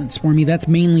appointments for me. That's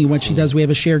mainly what she does. We have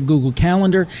a shared Google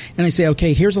Calendar. And I say,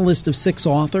 okay, here's a list of 6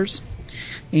 authors.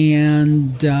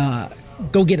 And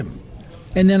go get them.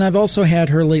 And then I've also had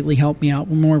her lately help me out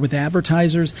more with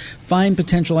advertisers, find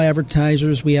potential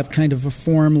advertisers. We have kind of a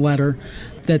form letter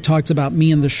that talks about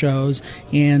me and the shows.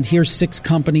 And here's 6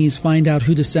 companies. Find out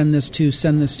who to send this to,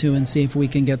 and see if we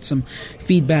can get some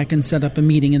feedback and set up a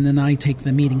meeting. And then I take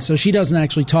the meeting. So she doesn't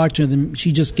actually talk to them.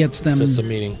 She just gets them. Sets the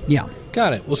meeting. Yeah.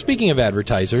 Got it. Well, speaking of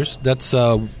advertisers, that's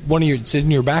it's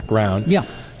in your background. Yeah.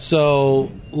 So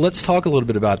let's talk a little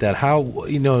bit about that. How,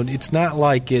 it's not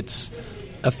like it's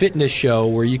a fitness show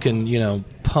where you can,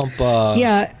 pump, the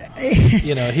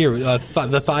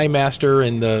Thigh Master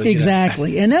and the...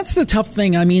 Exactly. And that's the tough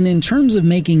thing. I mean, in terms of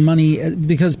making money,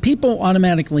 because people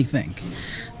automatically think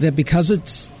that because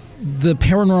it's the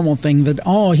paranormal thing that,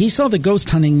 he saw the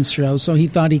ghost hunting show, so he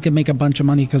thought he could make a bunch of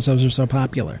money because those are so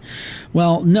popular.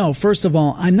 Well, no. First of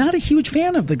all, I'm not a huge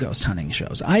fan of the ghost hunting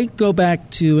shows. I go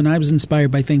back to, and I was inspired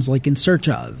by things like In Search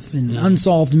Of and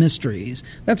Unsolved Mysteries.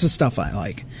 That's the stuff I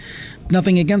like.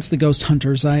 Nothing against the ghost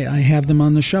hunters. I have them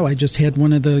on the show. I just had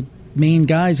one of the main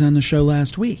guys on the show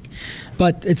last week.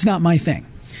 But it's not my thing.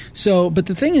 So, but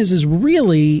the thing is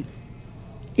really,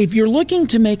 if you're looking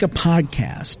to make a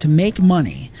podcast, to make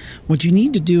money, what you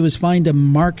need to do is find a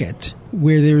market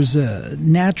where there's a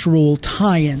natural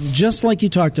tie-in, just like you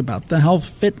talked about, the health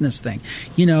fitness thing.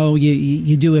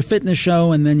 You do a fitness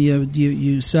show and then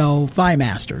you sell Thigh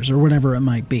Masters or whatever it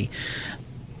might be.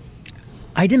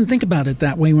 I didn't think about it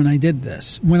that way when I did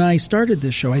this. When I started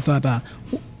this show, I thought about,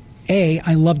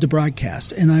 I love to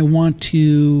broadcast, and I want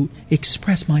to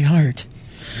express my heart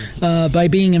by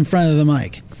being in front of the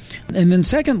mic. And then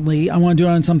secondly, I want to do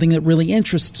it on something that really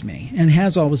interests me and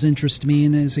has always interested me.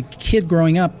 And as a kid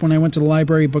growing up, when I went to the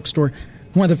library bookstore,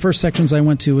 one of the first sections I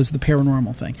went to was the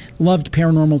paranormal thing. Loved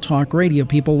paranormal talk radio.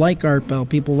 People like Art Bell.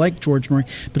 People like George Noory.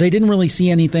 But I didn't really see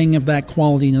anything of that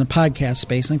quality in the podcast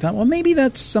space. And I thought, well, maybe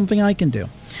that's something I can do.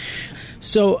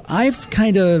 So I've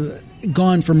kind of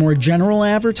gone for more general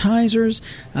advertisers.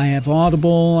 I have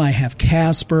Audible. I have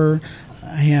Casper.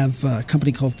 I have a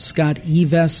company called Scott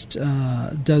Evest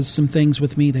does some things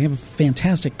with me. They have a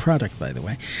fantastic product, by the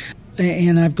way.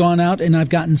 And I've gone out and I've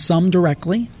gotten some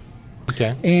directly.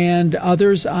 Okay. And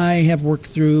others I have worked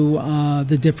through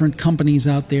the different companies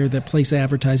out there that place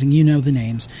advertising. You know the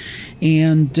names.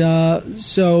 And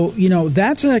so,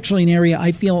 that's actually an area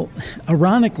I feel,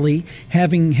 ironically,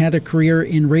 having had a career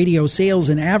in radio sales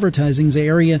and advertising is an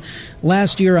area.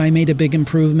 Last year I made a big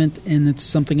improvement, and it's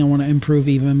something I want to improve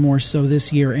even more so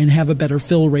this year and have a better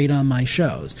fill rate on my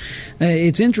shows.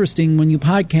 It's interesting when you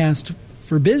podcast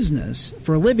for business,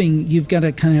 for a living, you've got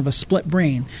to kind of have a split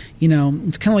brain.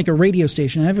 It's kind of like a radio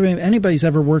station. Anybody's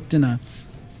ever worked in a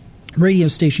radio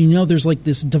station, you know, there's like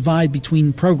this divide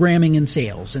between programming and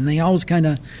sales, and they always kind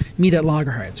of meet at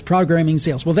loggerheads. Programming,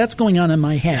 sales. Well, that's going on in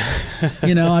my head.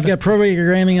 You know, I've got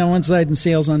programming on one side and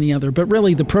sales on the other. But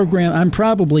really, the program, I'm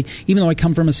probably, even though I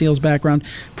come from a sales background,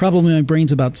 probably my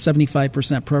brain's about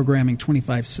 75% programming,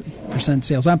 25%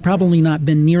 sales. I've probably not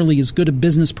been nearly as good a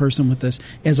business person with this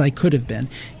as I could have been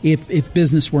if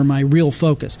business were my real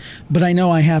focus. But I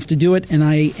know I have to do it, and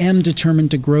I am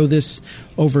determined to grow this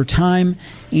over time.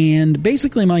 And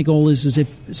basically my goal is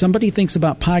if somebody thinks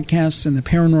about podcasts and the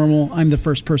paranormal, I'm the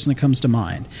first person that comes to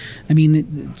mind. I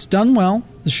mean, it's done well.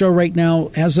 The show right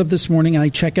now, as of this morning, I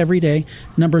check every day,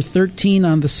 number 13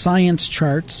 on the science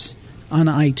charts on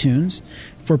iTunes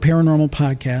for paranormal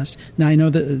podcast. Now, I know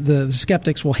that the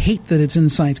skeptics will hate that it's in the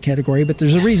science category, but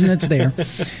there's a reason it's there.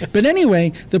 But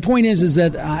anyway, the point is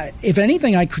that if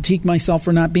anything, I critique myself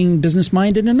for not being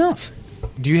business-minded enough.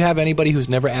 Do you have anybody who's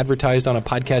never advertised on a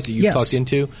podcast that you've talked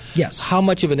into? Yes. How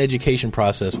much of an education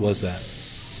process was that?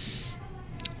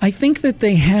 I think that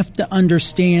they have to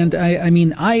understand.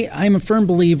 I'm a firm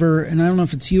believer, and I don't know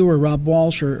if it's you or Rob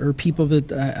Walsh or people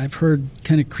that I've heard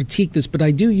kind of critique this, but I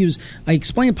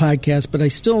explain podcasts, but I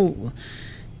still,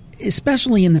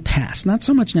 especially in the past, not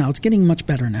so much now. It's getting much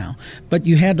better now. But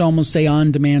you had to almost say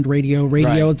on-demand radio. Right.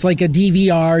 It's like a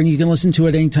DVR, and you can listen to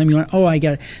it anytime you want. Oh, I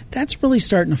got it. That's really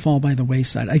starting to fall by the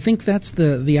wayside. I think that's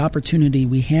the opportunity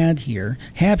we have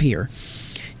here,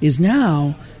 is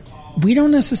now we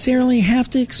don't necessarily have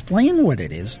to explain what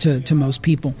it is to most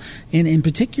people. And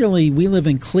particularly, we live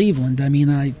in Cleveland. I mean,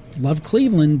 I love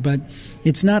Cleveland, but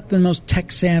it's not the most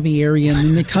tech-savvy area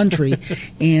in the country.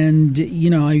 And, you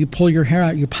know, you pull your hair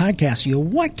out, you podcast, you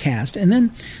what cast? And then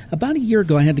about a year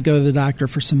ago, I had to go to the doctor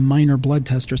for some minor blood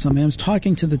test or something. I was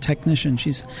talking to the technician.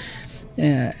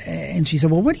 And she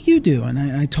said, well, what do you do? And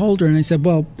I told her, and I said,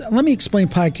 well, let me explain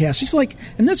podcasts. She's like,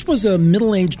 and this was a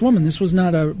middle-aged woman. This was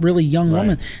not a really young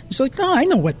woman. She's like, no, I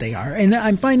know what they are. And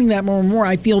I'm finding that more and more.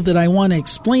 I feel that I want to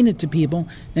explain it to people,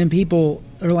 and people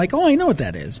are like, oh, I know what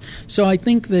that is. So I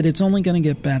think that it's only going to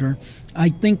get better. I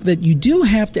think that you do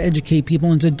have to educate people,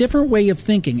 and it's a different way of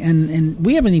thinking. And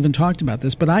we haven't even talked about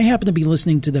this, but I happened to be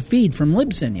listening to the feed from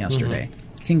Libsyn yesterday.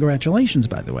 Mm-hmm. Congratulations,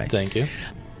 by the way. Thank you.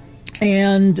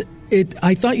 And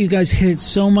I thought you guys hit it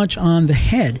so much on the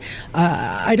head.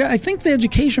 I think the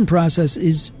education process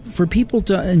is for people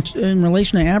to, in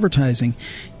relation to advertising,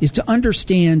 is to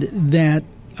understand that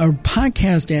a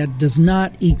podcast ad does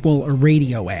not equal a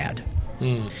radio ad.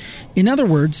 In other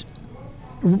words,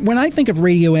 when I think of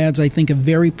radio ads, I think of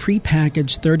very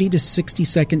prepackaged, 30 to 60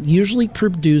 second, usually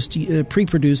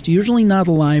pre-produced, usually not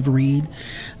a live read,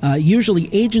 usually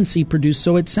agency produced,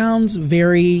 so it sounds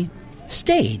very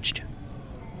staged.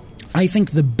 I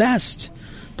think the best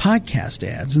podcast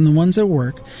ads and the ones that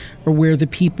work are where the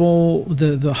people,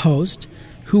 the host,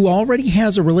 who already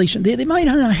has a relation, they might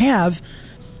not have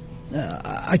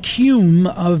a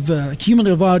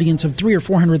cumulative audience of 300,000 or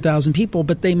 400,000 people,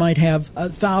 but they might have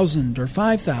 1,000 or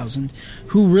 5,000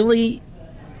 who really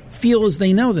feel as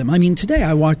they know them. I mean, today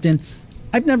I walked in.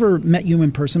 I've never met you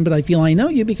in person, but I feel I know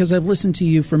you because I've listened to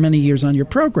you for many years on your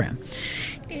program.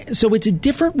 So it's a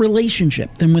different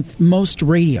relationship than with most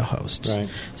radio hosts. Right.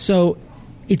 So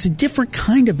it's a different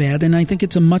kind of ad, and I think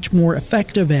it's a much more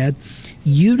effective ad.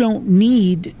 You don't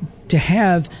need to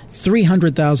have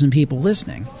 300,000 people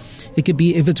listening. It could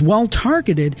be, if it's well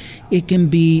targeted, it can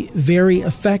be very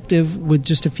effective with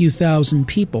just a few thousand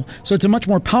people. So it's a much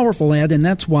more powerful ad, and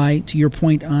that's why, to your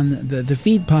point on the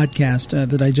Feed podcast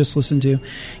that I just listened to, you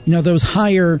know, those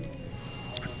higher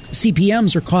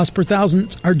CPMs or cost per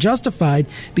thousand are justified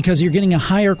because you're getting a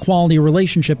higher quality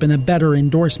relationship and a better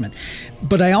endorsement.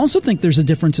 But I also think there's a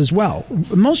difference as well.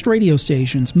 Most radio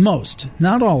stations,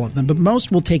 not all of them, but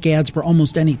most will take ads for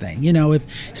almost anything. You know, if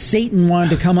Satan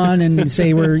wanted to come on and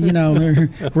say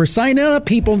we're signing up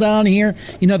people down here,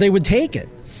 you know, they would take it.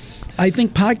 I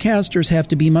think podcasters have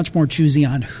to be much more choosy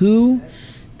on who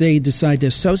they decide to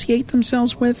associate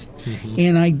themselves with. Mm-hmm.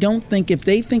 And I don't think, if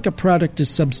they think a product is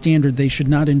substandard, they should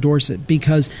not endorse it,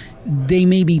 because they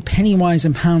may be penny wise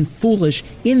and pound foolish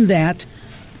in that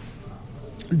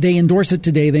they endorse it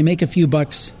today, they make a few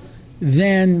bucks,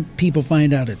 then people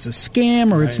find out it's a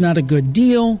scam or it's not a good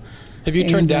deal. Have you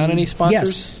turned down any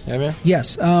sponsors?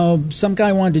 Yes. Some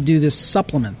guy wanted to do this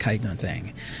supplement kind of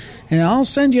thing. And I'll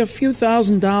send you a few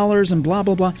 $1,000s and blah,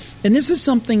 blah, blah. And this is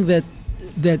something that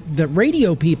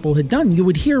radio people had done. You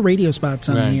would hear radio spots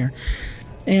on the air,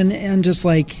 and just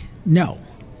like, no,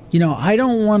 you know, I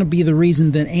don't want to be the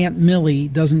reason that Aunt Millie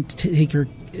doesn't take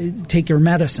her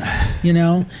medicine, you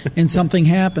know, and something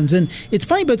happens. And it's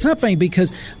funny, but it's not funny,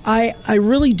 because I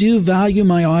really do value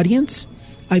my audience.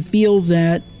 I feel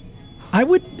that I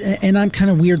would, and I'm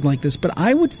kind of weird like this, but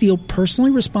I would feel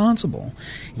personally responsible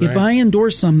if I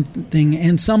endorse something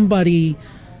and somebody,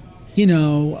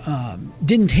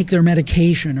 didn't take their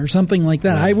medication or something like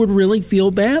that. I would really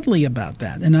feel badly about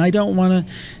that, and I don't want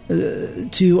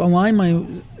to align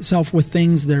myself with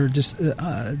things that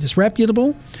are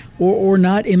disreputable or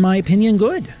not, in my opinion,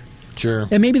 good. Sure.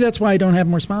 And maybe that's why I don't have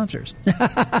more sponsors.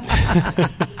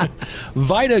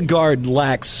 VitaGuard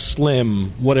Lax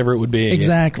Slim, whatever it would be.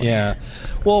 Exactly. Yeah.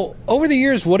 Well, over the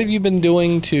years, what have you been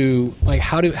doing to,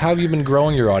 how have you been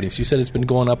growing your audience? You said it's been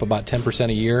going up about 10%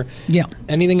 a year. Yeah.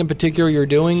 Anything in particular you're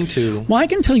doing to? Well, I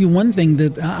can tell you one thing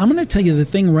that I'm going to tell you the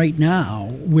thing right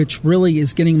now, which really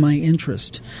is getting my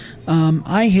interest.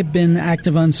 I have been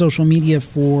active on social media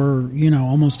for,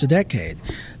 almost a decade.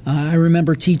 I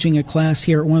remember teaching a class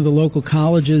here at one of the local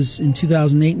colleges in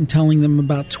 2008 and telling them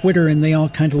about Twitter, and they all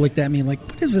kind of looked at me like,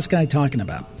 what is this guy talking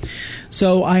about?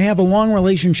 So I have a long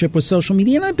relationship with social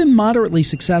media, and I've been moderately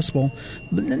successful,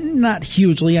 but not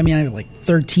hugely. I mean, I have like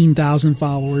 13,000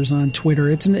 followers on Twitter.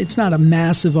 It's not a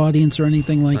massive audience or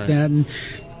anything like that, and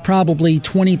probably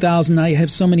 20,000. I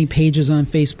have so many pages on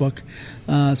Facebook.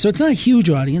 So it's not a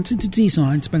huge audience. It's a decent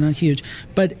audience, but not huge.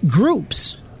 But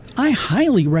groups, I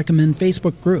highly recommend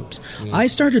Facebook groups. I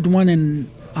started one in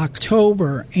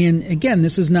October, and again,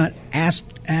 this is not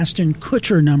Ashton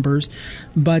Kutcher numbers,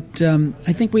 but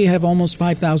I think we have almost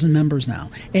 5,000 members now,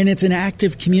 and it's an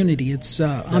active community. It's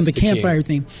on the campfire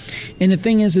theme, and the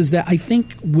thing is that I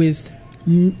think with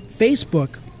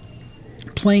Facebook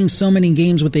playing so many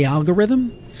games with the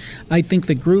algorithm, I think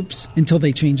the groups, until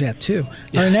they change that too,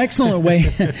 are an excellent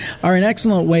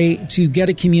way to get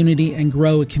a community and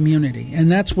grow a community,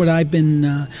 and that's what I've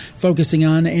been focusing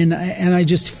on. And I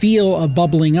just feel a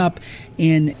bubbling up.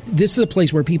 And this is a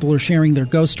place where people are sharing their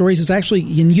ghost stories. It's actually,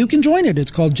 and you can join it.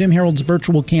 It's called Jim Harold's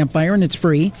Virtual Campfire, and it's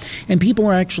free. And people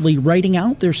are actually writing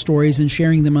out their stories and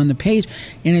sharing them on the page.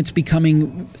 And it's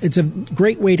a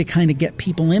great way to kind of get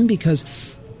people in, because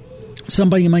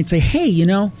somebody might say, hey, you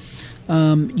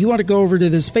ought to go over to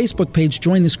this Facebook page,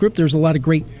 join this group. There's a lot of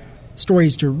great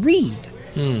stories to read.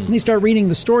 And they start reading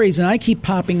the stories, and I keep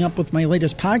popping up with my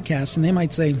latest podcast, and they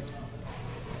might say,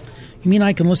 you mean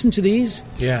I can listen to these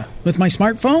with my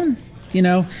smartphone?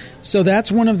 So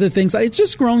that's one of the things. It's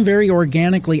just grown very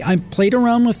organically. I played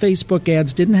around with Facebook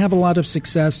ads, didn't have a lot of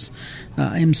success.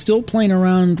 I'm still playing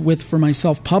around for my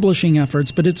self-publishing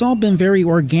efforts, but it's all been very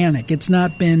organic. It's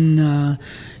not been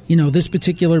this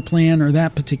particular plan or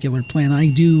that particular plan. I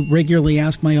do regularly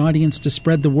ask my audience to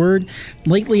spread the word.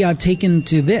 Lately, I've taken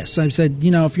to this. I've said,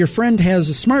 if your friend has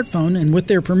a smartphone and with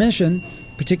their permission,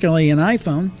 particularly an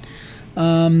iPhone,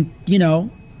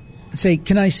 say,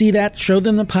 can I see that? Show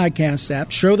them the podcast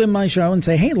app, show them my show, and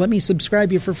say, hey, let me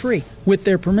subscribe you for free with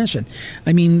their permission.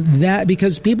 I mean, that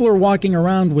because people are walking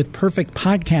around with perfect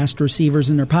podcast receivers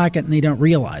in their pocket and they don't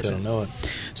realize They don't know it.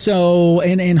 So,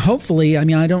 and hopefully, I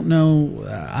mean, I don't know,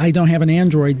 I don't have an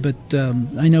Android, but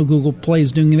I know Google Play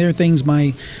is doing their things.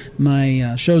 My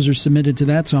shows are submitted to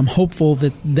that, so I'm hopeful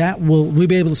that we'll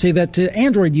be able to say that to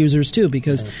Android users too,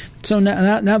 because so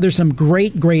now there's some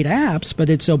great apps, but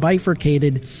it's so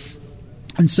bifurcated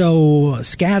and so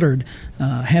scattered.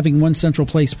 Having one central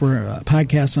place for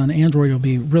podcasts on Android will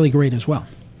be really great as well.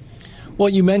 Well,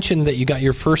 you mentioned that you got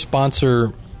your first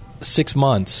sponsor 6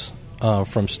 months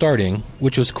from starting,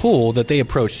 which was cool that they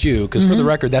approached you, because for the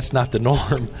record, that's not the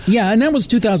norm. Yeah, and that was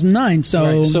 2009.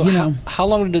 So, right. So how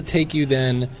long did it take you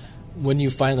then when you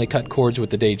finally cut cords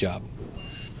with the day job?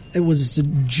 It was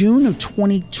June of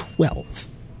 2012.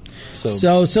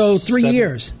 So 3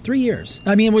 years. 3 years.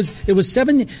 I mean, it was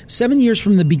 7 years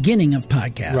from the beginning of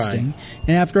podcasting. Right.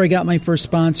 And after I got my first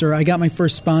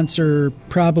sponsor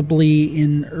probably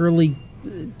in early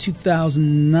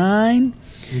 2009.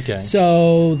 Okay.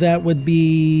 So that would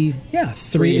be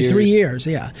 3 years.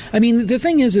 Yeah. I mean, the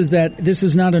thing is that this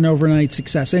is not an overnight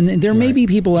success, and there may be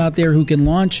people out there who can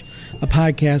launch a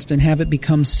podcast and have it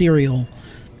become serial.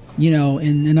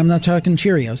 And I'm not talking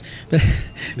Cheerios, but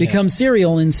become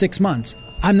serial in 6 months.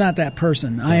 I'm not that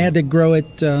person. I had to grow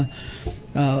it.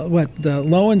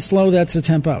 Low and slow. That's the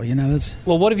tempo. That's.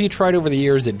 Well, what have you tried over the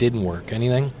years that didn't work?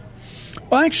 Anything?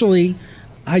 Well, actually,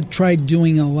 I tried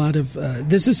doing a lot of.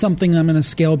 This is something I'm going to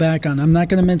scale back on. I'm not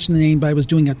going to mention the name, but I was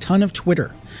doing a ton of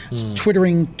Twitter. I was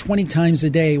twittering 20 times a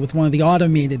day with one of the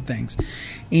automated things,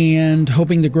 and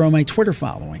hoping to grow my Twitter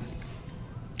following.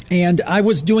 And I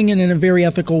was doing it in a very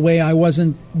ethical way. I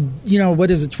wasn't,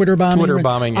 what is it, Twitter bombing? Twitter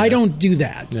bombing. I don't do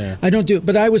that. Yeah. I don't do it.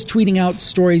 But I was tweeting out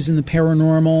stories in the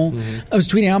paranormal. I was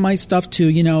tweeting out my stuff too.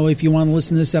 If you want to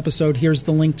listen to this episode, here's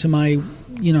the link to my,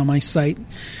 my site.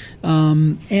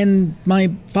 and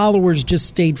my followers just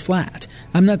stayed flat.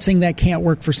 I'm not saying that can't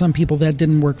work for some people. That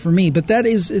didn't work for me. But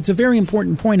it's a very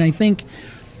important point. I think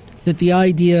that the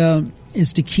idea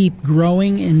is to keep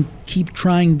growing and keep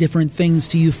trying different things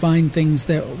till you find things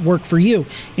that work for you.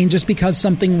 And just because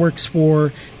something works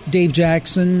for Dave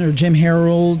Jackson or Jim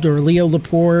Harold or Leo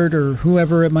Laporte or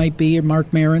whoever it might be, or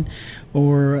Mark Maron,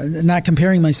 or not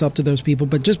comparing myself to those people,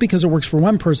 but just because it works for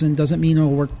one person doesn't mean it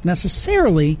will work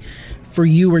necessarily for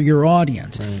you or your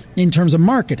audience in terms of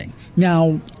marketing.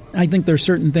 Now, I think there's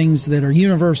certain things that are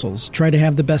universals. Try to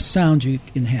have the best sound you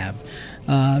can have.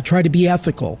 Try to be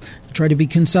ethical. Try to be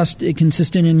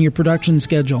consistent in your production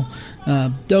schedule.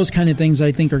 Those kind of things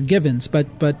I think are givens. But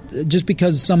just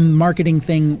because some marketing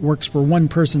thing works for one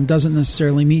person doesn't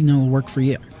necessarily mean it'll work for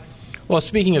you. Well,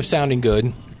 speaking of sounding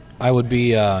good, I would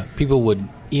be people would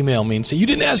email me and say, "You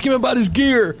didn't ask him about his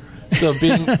gear." So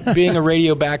being a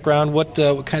radio background, what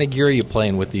kind of gear are you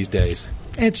playing with these days?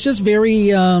 It's just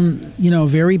very,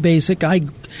 very basic.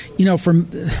 For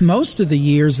most of the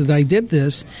years that I did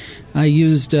this, I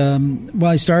used,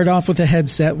 I started off with a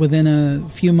headset within a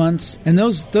few months, and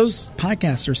those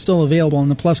podcasts are still available in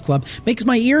the Plus Club. Makes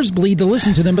my ears bleed to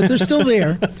listen to them, but they're still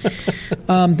there.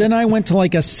 Then I went to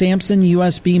like a Samson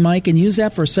USB mic and used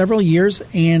that for several years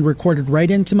and recorded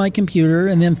right into my computer.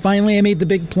 And then finally I made the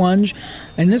big plunge,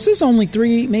 and this is only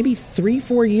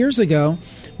 4 years ago.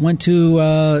 Went to,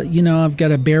 I've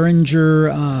got a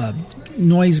Behringer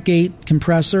noise gate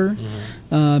compressor,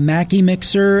 Mackie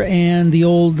mixer, and the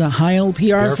old Heil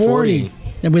PR40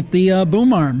 with the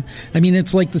boom arm. I mean,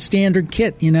 it's like the standard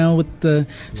kit, with the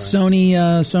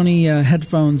Sony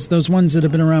headphones, those ones that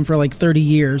have been around for like 30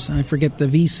 years. I forget the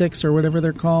V6 or whatever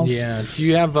they're called. Yeah. Do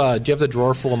you have the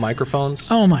drawer full of microphones?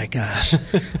 Oh my gosh!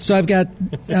 So I've got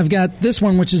this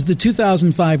one, which is the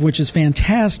 2005, which is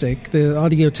fantastic. The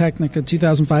Audio-Technica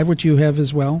 2005, which you have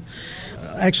as well.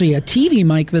 Actually, a TV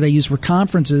mic that I use for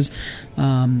conferences.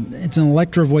 It's an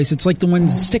Electro Voice. It's like the one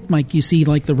stick mic you see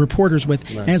like the reporters with.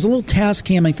 Right. And it has a little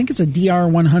Tascam. I think it's a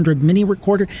DR100 mini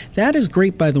recorder. That is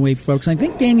great, by the way, folks. I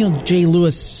think Daniel J.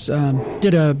 Lewis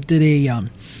did a video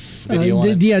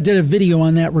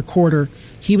on that recorder.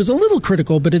 He was a little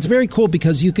critical, but it's very cool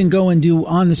because you can go and do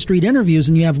on-the-street interviews,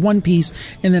 and you have one piece,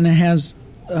 and then it has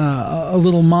a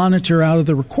little monitor out of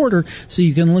the recorder so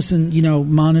you can listen,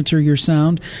 monitor your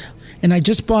sound. And I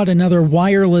just bought another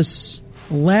wireless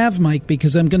lav mic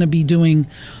because I'm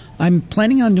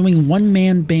planning on doing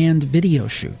one-man band video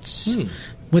shoots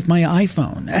with my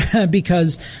iPhone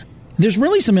because there's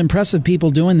really some impressive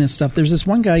people doing this stuff. There's this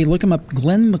one guy, look him up,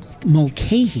 Glenn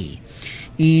Mulcahy,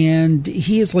 and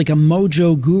he is like a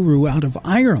mojo guru out of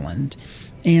Ireland.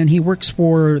 And he works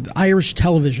for Irish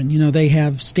television. They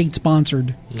have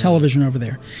state-sponsored television over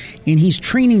there. And he's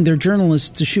training their journalists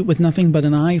to shoot with nothing but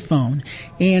an iPhone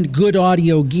and good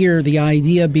audio gear, the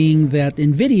idea being that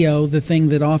in video, the thing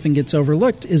that often gets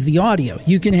overlooked is the audio.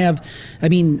 You can have,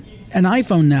 an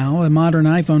iPhone now, a modern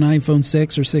iPhone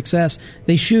 6 or 6S,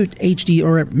 they shoot HD,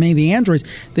 or maybe Androids,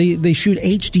 they shoot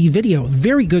HD video,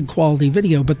 very good quality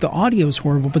video, but the audio is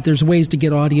horrible, but there's ways to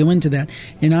get audio into that.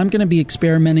 And I'm going to be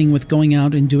experimenting with going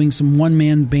out and doing some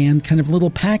one-man band kind of little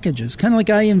packages, kind of like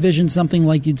I envision something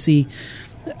like you'd see,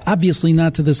 obviously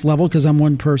not to this level because I'm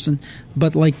one person,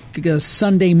 but like a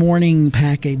Sunday morning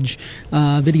package,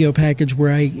 video package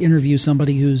where I interview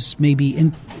somebody who's maybe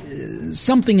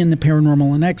something in the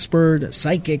paranormal, an expert, a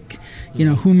psychic,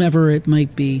 whomever it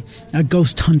might be, a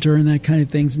ghost hunter and that kind of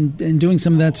things, and doing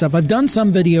some of that stuff. I've done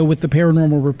some video with the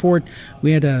Paranormal Report.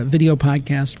 We had a video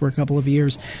podcast for a couple of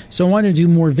years. So I want to do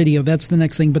more video. That's the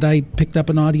next thing. But I picked up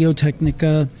an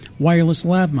Audio-Technica wireless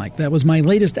lav mic. That was my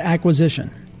latest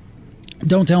acquisition.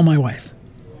 Don't tell my wife.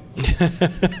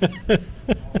 That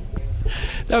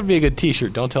would be a good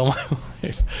T-shirt. Don't tell my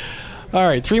wife. All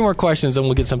right, 3 more questions, and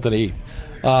we'll get something to eat.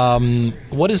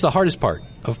 What is the hardest part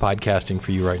of podcasting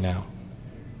for you right now?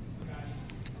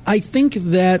 I think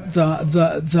that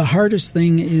the hardest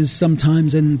thing is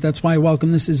sometimes, and that's why I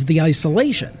welcome this, is the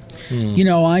isolation.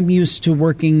 I'm used to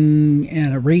working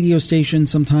at a radio station,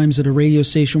 sometimes at a radio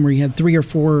station where you had 3 or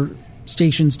 4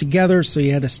 stations together, so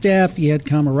you had a staff, you had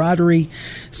camaraderie.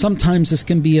 Sometimes this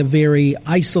can be a very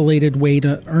isolated way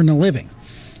to earn a living.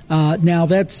 Now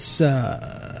that's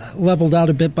leveled out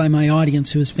a bit by my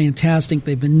audience, who is fantastic.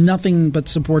 They've been nothing but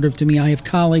supportive to me. I have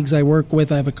colleagues I work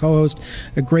with. I have a co-host,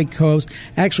 a great co-host.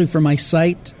 Actually, for my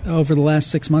site, over the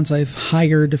last 6 months, I've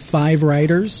hired 5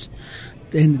 writers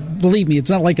and believe me, it's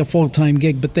not like a full-time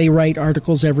gig, but they write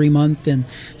articles every month. And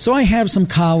so I have some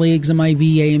colleagues in my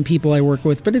VA and people I work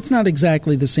with, but it's not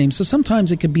exactly the same. So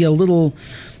sometimes it could be a little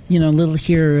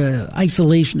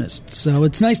isolationist. So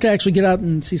it's nice to actually get out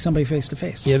and see somebody face to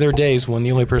face. Yeah, there are days when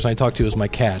the only person I talk to is my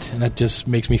cat, and that just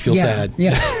makes me feel sad.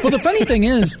 Yeah. Well, the funny thing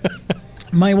is,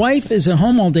 my wife is at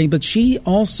home all day, but she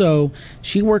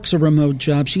works a remote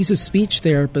job. She's a speech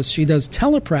therapist. She does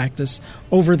telepractice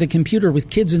over the computer with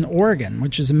kids in Oregon,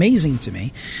 which is amazing to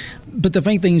me. But the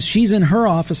funny thing is, she's in her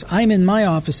office, I'm in my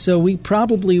office, so we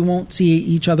probably won't see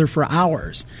each other for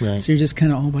hours. Right. So you're just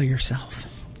kind of all by yourself.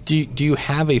 Do you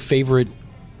have a favorite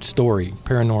story,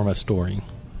 paranormal story?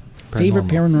 Favorite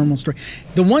paranormal story?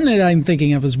 The one that I'm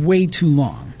thinking of is way too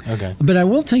long. Okay. But I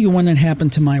will tell you one that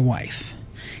happened to my wife.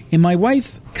 And my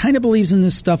wife kind of believes in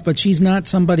this stuff, but she's not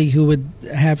somebody who would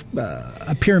have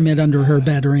a pyramid under her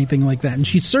bed or anything like that. And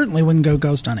she certainly wouldn't go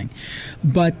ghost hunting.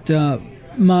 But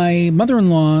my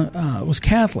mother-in-law was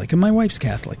Catholic, and my wife's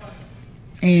Catholic.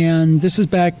 And this is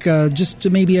back just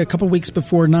maybe a couple weeks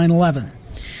before 9/11.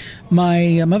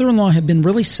 My mother-in-law had been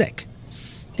really sick,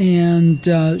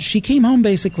 and she came home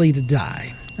basically to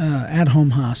die at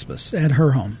home hospice, at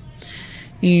her home.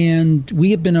 And we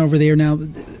had been over there. Now,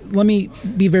 let me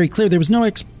be very clear. There was no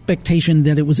expectation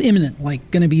that it was imminent,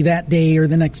 like going to be that day or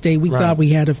the next day. We thought we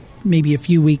had maybe a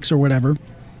few weeks or whatever.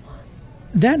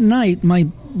 That night, my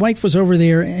wife was over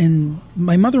there, and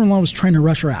my mother-in-law was trying to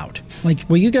rush her out. Like,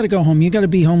 well, you got to go home. You got to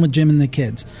be home with Jim and the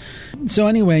kids. So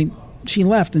anyway, she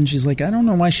left, and she's like, I don't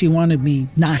know why she wanted me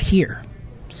not here.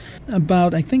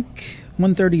 About, I think,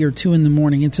 1:30 or 2 in the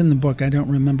morning. It's in the book. I don't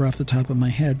remember off the top of my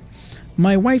head.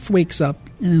 My wife wakes up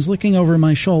and is looking over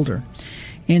my shoulder,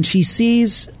 and she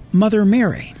sees Mother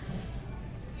Mary.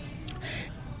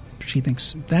 She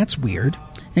thinks, that's weird.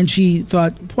 And she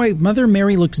thought, boy, Mother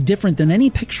Mary looks different than any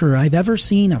picture I've ever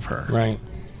seen of her. Right.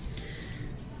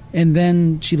 And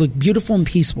then she looked beautiful and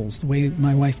peaceful, is the way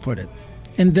my wife put it.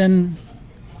 And then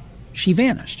she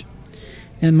vanished.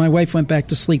 And my wife went back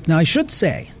to sleep. Now, I should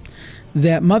say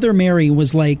that Mother Mary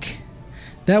was like...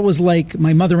 That was like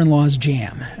my mother-in-law's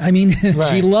jam. I mean,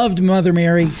 She loved Mother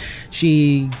Mary.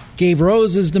 She gave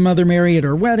roses to Mother Mary at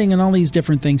her wedding and all these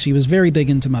different things. She was very big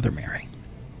into Mother Mary.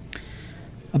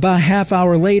 About a half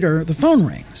hour later, the phone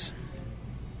rings.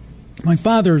 My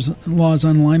father-in-law is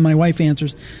on the line. My wife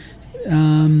answers,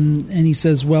 and he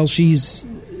says, well, she's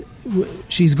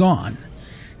gone.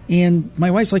 And my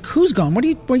wife's like, who's gone? What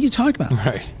are you talking about?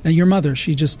 Right. Your mother,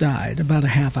 she just died about a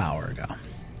half hour ago.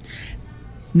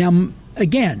 Now,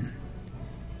 again,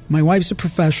 my wife's a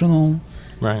professional.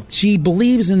 Right. She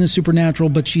believes in the supernatural,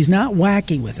 but she's not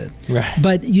wacky with it. Right.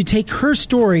 But you take her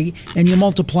story and you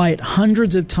multiply it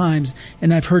hundreds of times,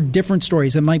 and I've heard different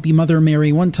stories. It might be Mother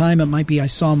Mary one time. It might be I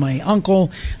saw my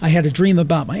uncle. I had a dream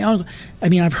about my uncle. I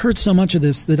mean, I've heard so much of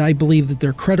this that I believe that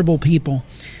they're credible people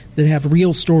that have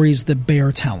real stories that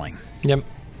bear telling. Yep.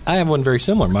 I have one very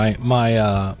similar.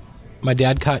 My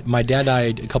dad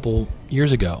died a couple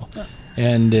years ago.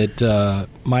 And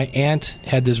my aunt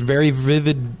had this very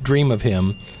vivid dream of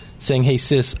him saying, hey,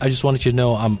 sis, I just wanted you to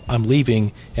know I'm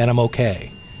leaving and I'm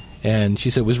okay. And she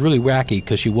said it was really wacky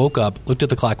because she woke up, looked at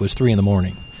the clock, it was 3 in the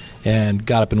morning, and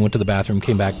got up and went to the bathroom,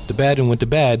 came back to bed and went to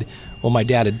bed. Well, my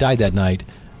dad had died that night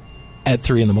at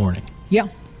 3 in the morning. Yeah.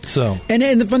 So,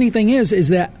 and the funny thing is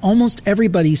that almost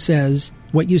everybody says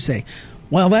what you say.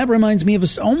 Well, that reminds me of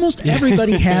almost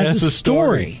everybody has a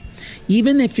story.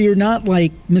 Even if you're not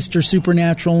like Mr.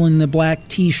 Supernatural and the black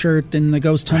T-shirt and the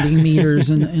ghost hunting meters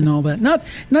and all that. And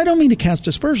I don't mean to cast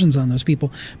aspersions on those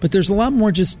people, but there's a lot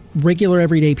more just regular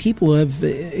everyday people who have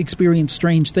experienced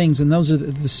strange things, and those are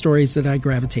the stories that I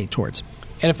gravitate towards.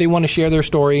 And if they want to share their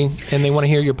story and they want to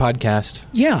hear your podcast.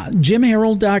 Yeah,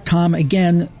 JimHarold.com.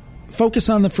 Again, focus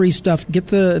on the free stuff. Get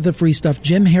the free stuff.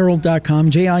 JimHarold.com,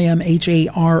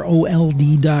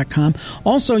 JimHarold.com.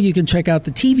 Also, you can check out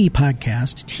the TV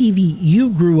podcast, TV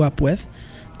You Grew Up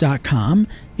With.com.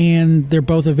 And they're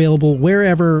both available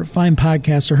wherever fine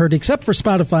podcasts are heard, except for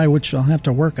Spotify, which I'll have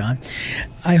to work on.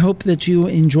 I hope that you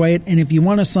enjoy it. And if you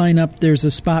want to sign up, there's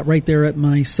a spot right there at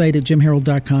my site at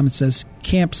JimHarold.com. It says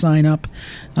Camp Sign Up.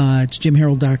 It's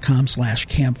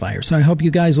JimHarold.com/campfire. So I hope you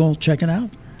guys will check it out.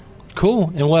 Cool.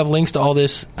 And we'll have links to all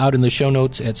this out in the show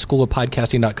notes at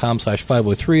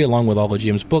schoolofpodcasting.com/503, along with all of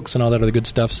Jim's books and all that other good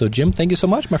stuff. So, Jim, thank you so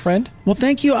much, my friend. Well,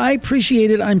 thank you. I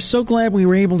appreciate it. I'm so glad we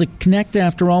were able to connect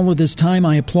after all of this time.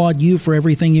 I applaud you for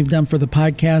everything you've done for the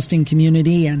podcasting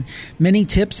community and many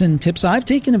tips I've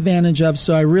taken advantage of.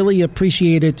 So I really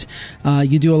appreciate it.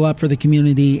 You do a lot for the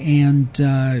community,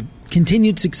 and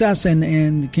continued success,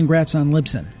 and congrats on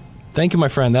Libsyn. Thank you, my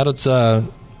friend. That's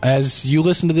as you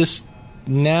listen to this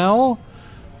now,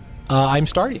 I'm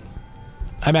starting.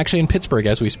 I'm actually in Pittsburgh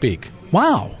as we speak.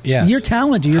 Wow. Yes. You're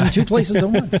talented. You're in two places at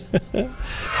once.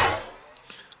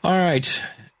 All right.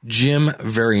 Jim,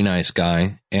 very nice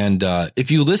guy. And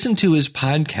if you listen to his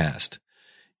podcast,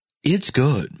 it's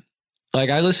good. Like,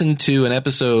 I listened to an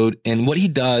episode, and what he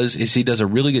does is he does a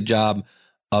really good job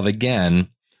of, again,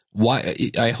 why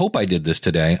I hope I did this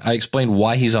today. I explained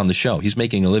why he's on the show. He's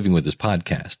making a living with his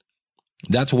podcast.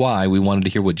 That's why we wanted to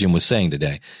hear what Jim was saying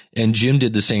today. And Jim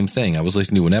did the same thing. I was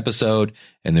listening to an episode,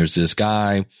 and there's this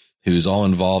guy who's all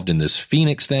involved in this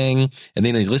Phoenix thing. And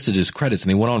then they listed his credits, and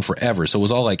they went on forever. So it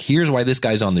was all like, here's why this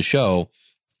guy's on the show,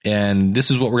 and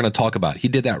this is what we're going to talk about. He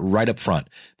did that right up front.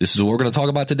 This is what we're going to talk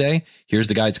about today. Here's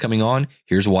the guy that's coming on.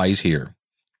 Here's why he's here.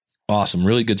 Awesome.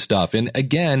 Really good stuff. And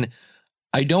again,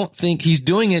 I don't think he's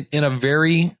doing it in a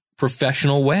very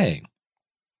professional way.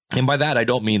 And by that, I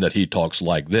don't mean that he talks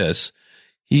like this.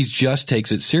 He just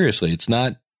takes it seriously. It's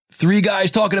not three guys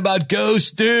talking about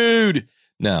ghosts, dude.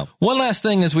 No. One last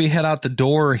thing as we head out the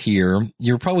door here.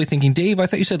 You're probably thinking, Dave, I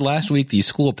thought you said last week the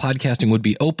School of Podcasting would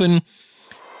be open.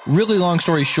 Really long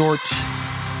story short,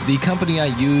 the company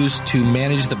I use to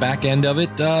manage the back end of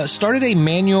it started a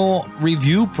manual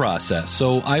review process.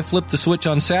 So I flipped the switch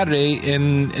on Saturday,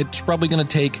 and it's probably going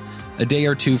to take a day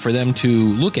or two for them to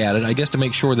look at it, I guess, to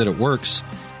make sure that it works.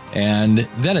 And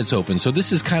then it's open. So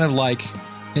this is kind of like,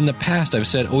 in the past, I've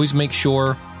said, always make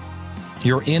sure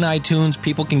you're in iTunes,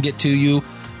 people can get to you,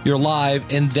 you're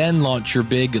live, and then launch your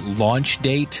big launch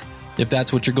date, if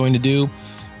that's what you're going to do.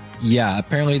 Yeah,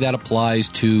 apparently that applies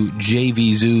to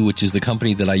JVZoo, which is the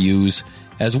company that I use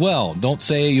as well. Don't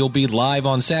say you'll be live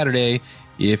on Saturday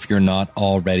if you're not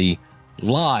already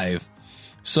live.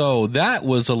 So that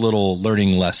was a little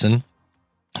learning lesson.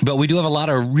 But we do have a lot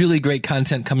of really great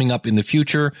content coming up in the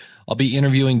future. I'll be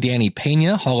interviewing Danny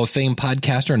Pena, Hall of Fame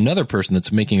podcaster, another person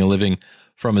that's making a living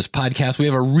from his podcast. We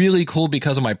have a really cool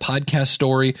Because of My Podcast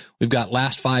story. We've got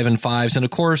Last 5 and 5s. And of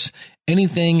course,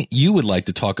 anything you would like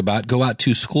to talk about, go out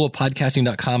to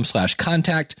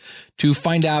schoolofpodcasting.com/contact to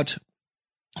find out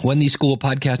when the School of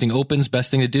Podcasting opens.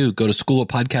 Best thing to do, go to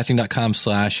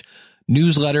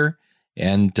schoolofpodcasting.com/newsletter.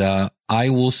 And I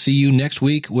will see you next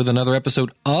week with another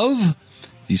episode of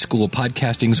the School of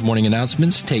Podcasting's morning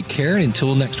announcements. Take care. And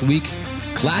until next week,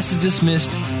 class is dismissed.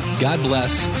 God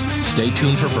bless. Stay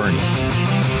tuned for Bernie.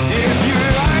 If you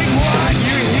like what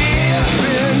you hear,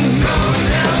 then go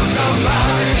tell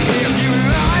somebody. If you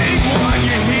like what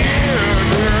you hear,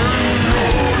 then go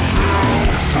tell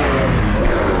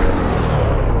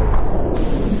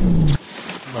somebody.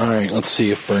 All right, let's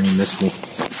see if Bernie missed me.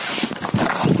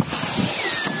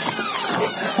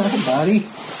 Hi, buddy.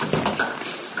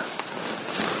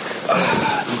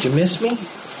 Did you miss me?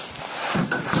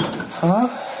 Huh?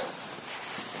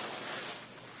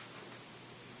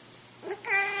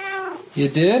 You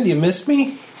did? You missed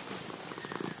me?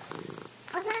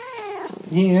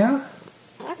 Yeah.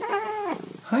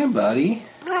 Hi, buddy.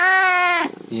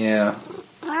 Yeah.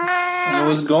 I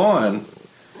was gone.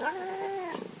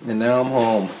 And now I'm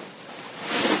home.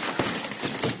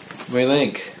 What do you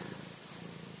think?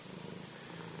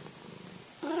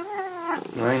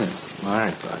 I know. All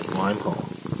right, buddy. Well, I'm home.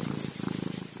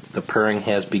 The purring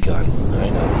has begun. I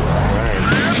know. All right.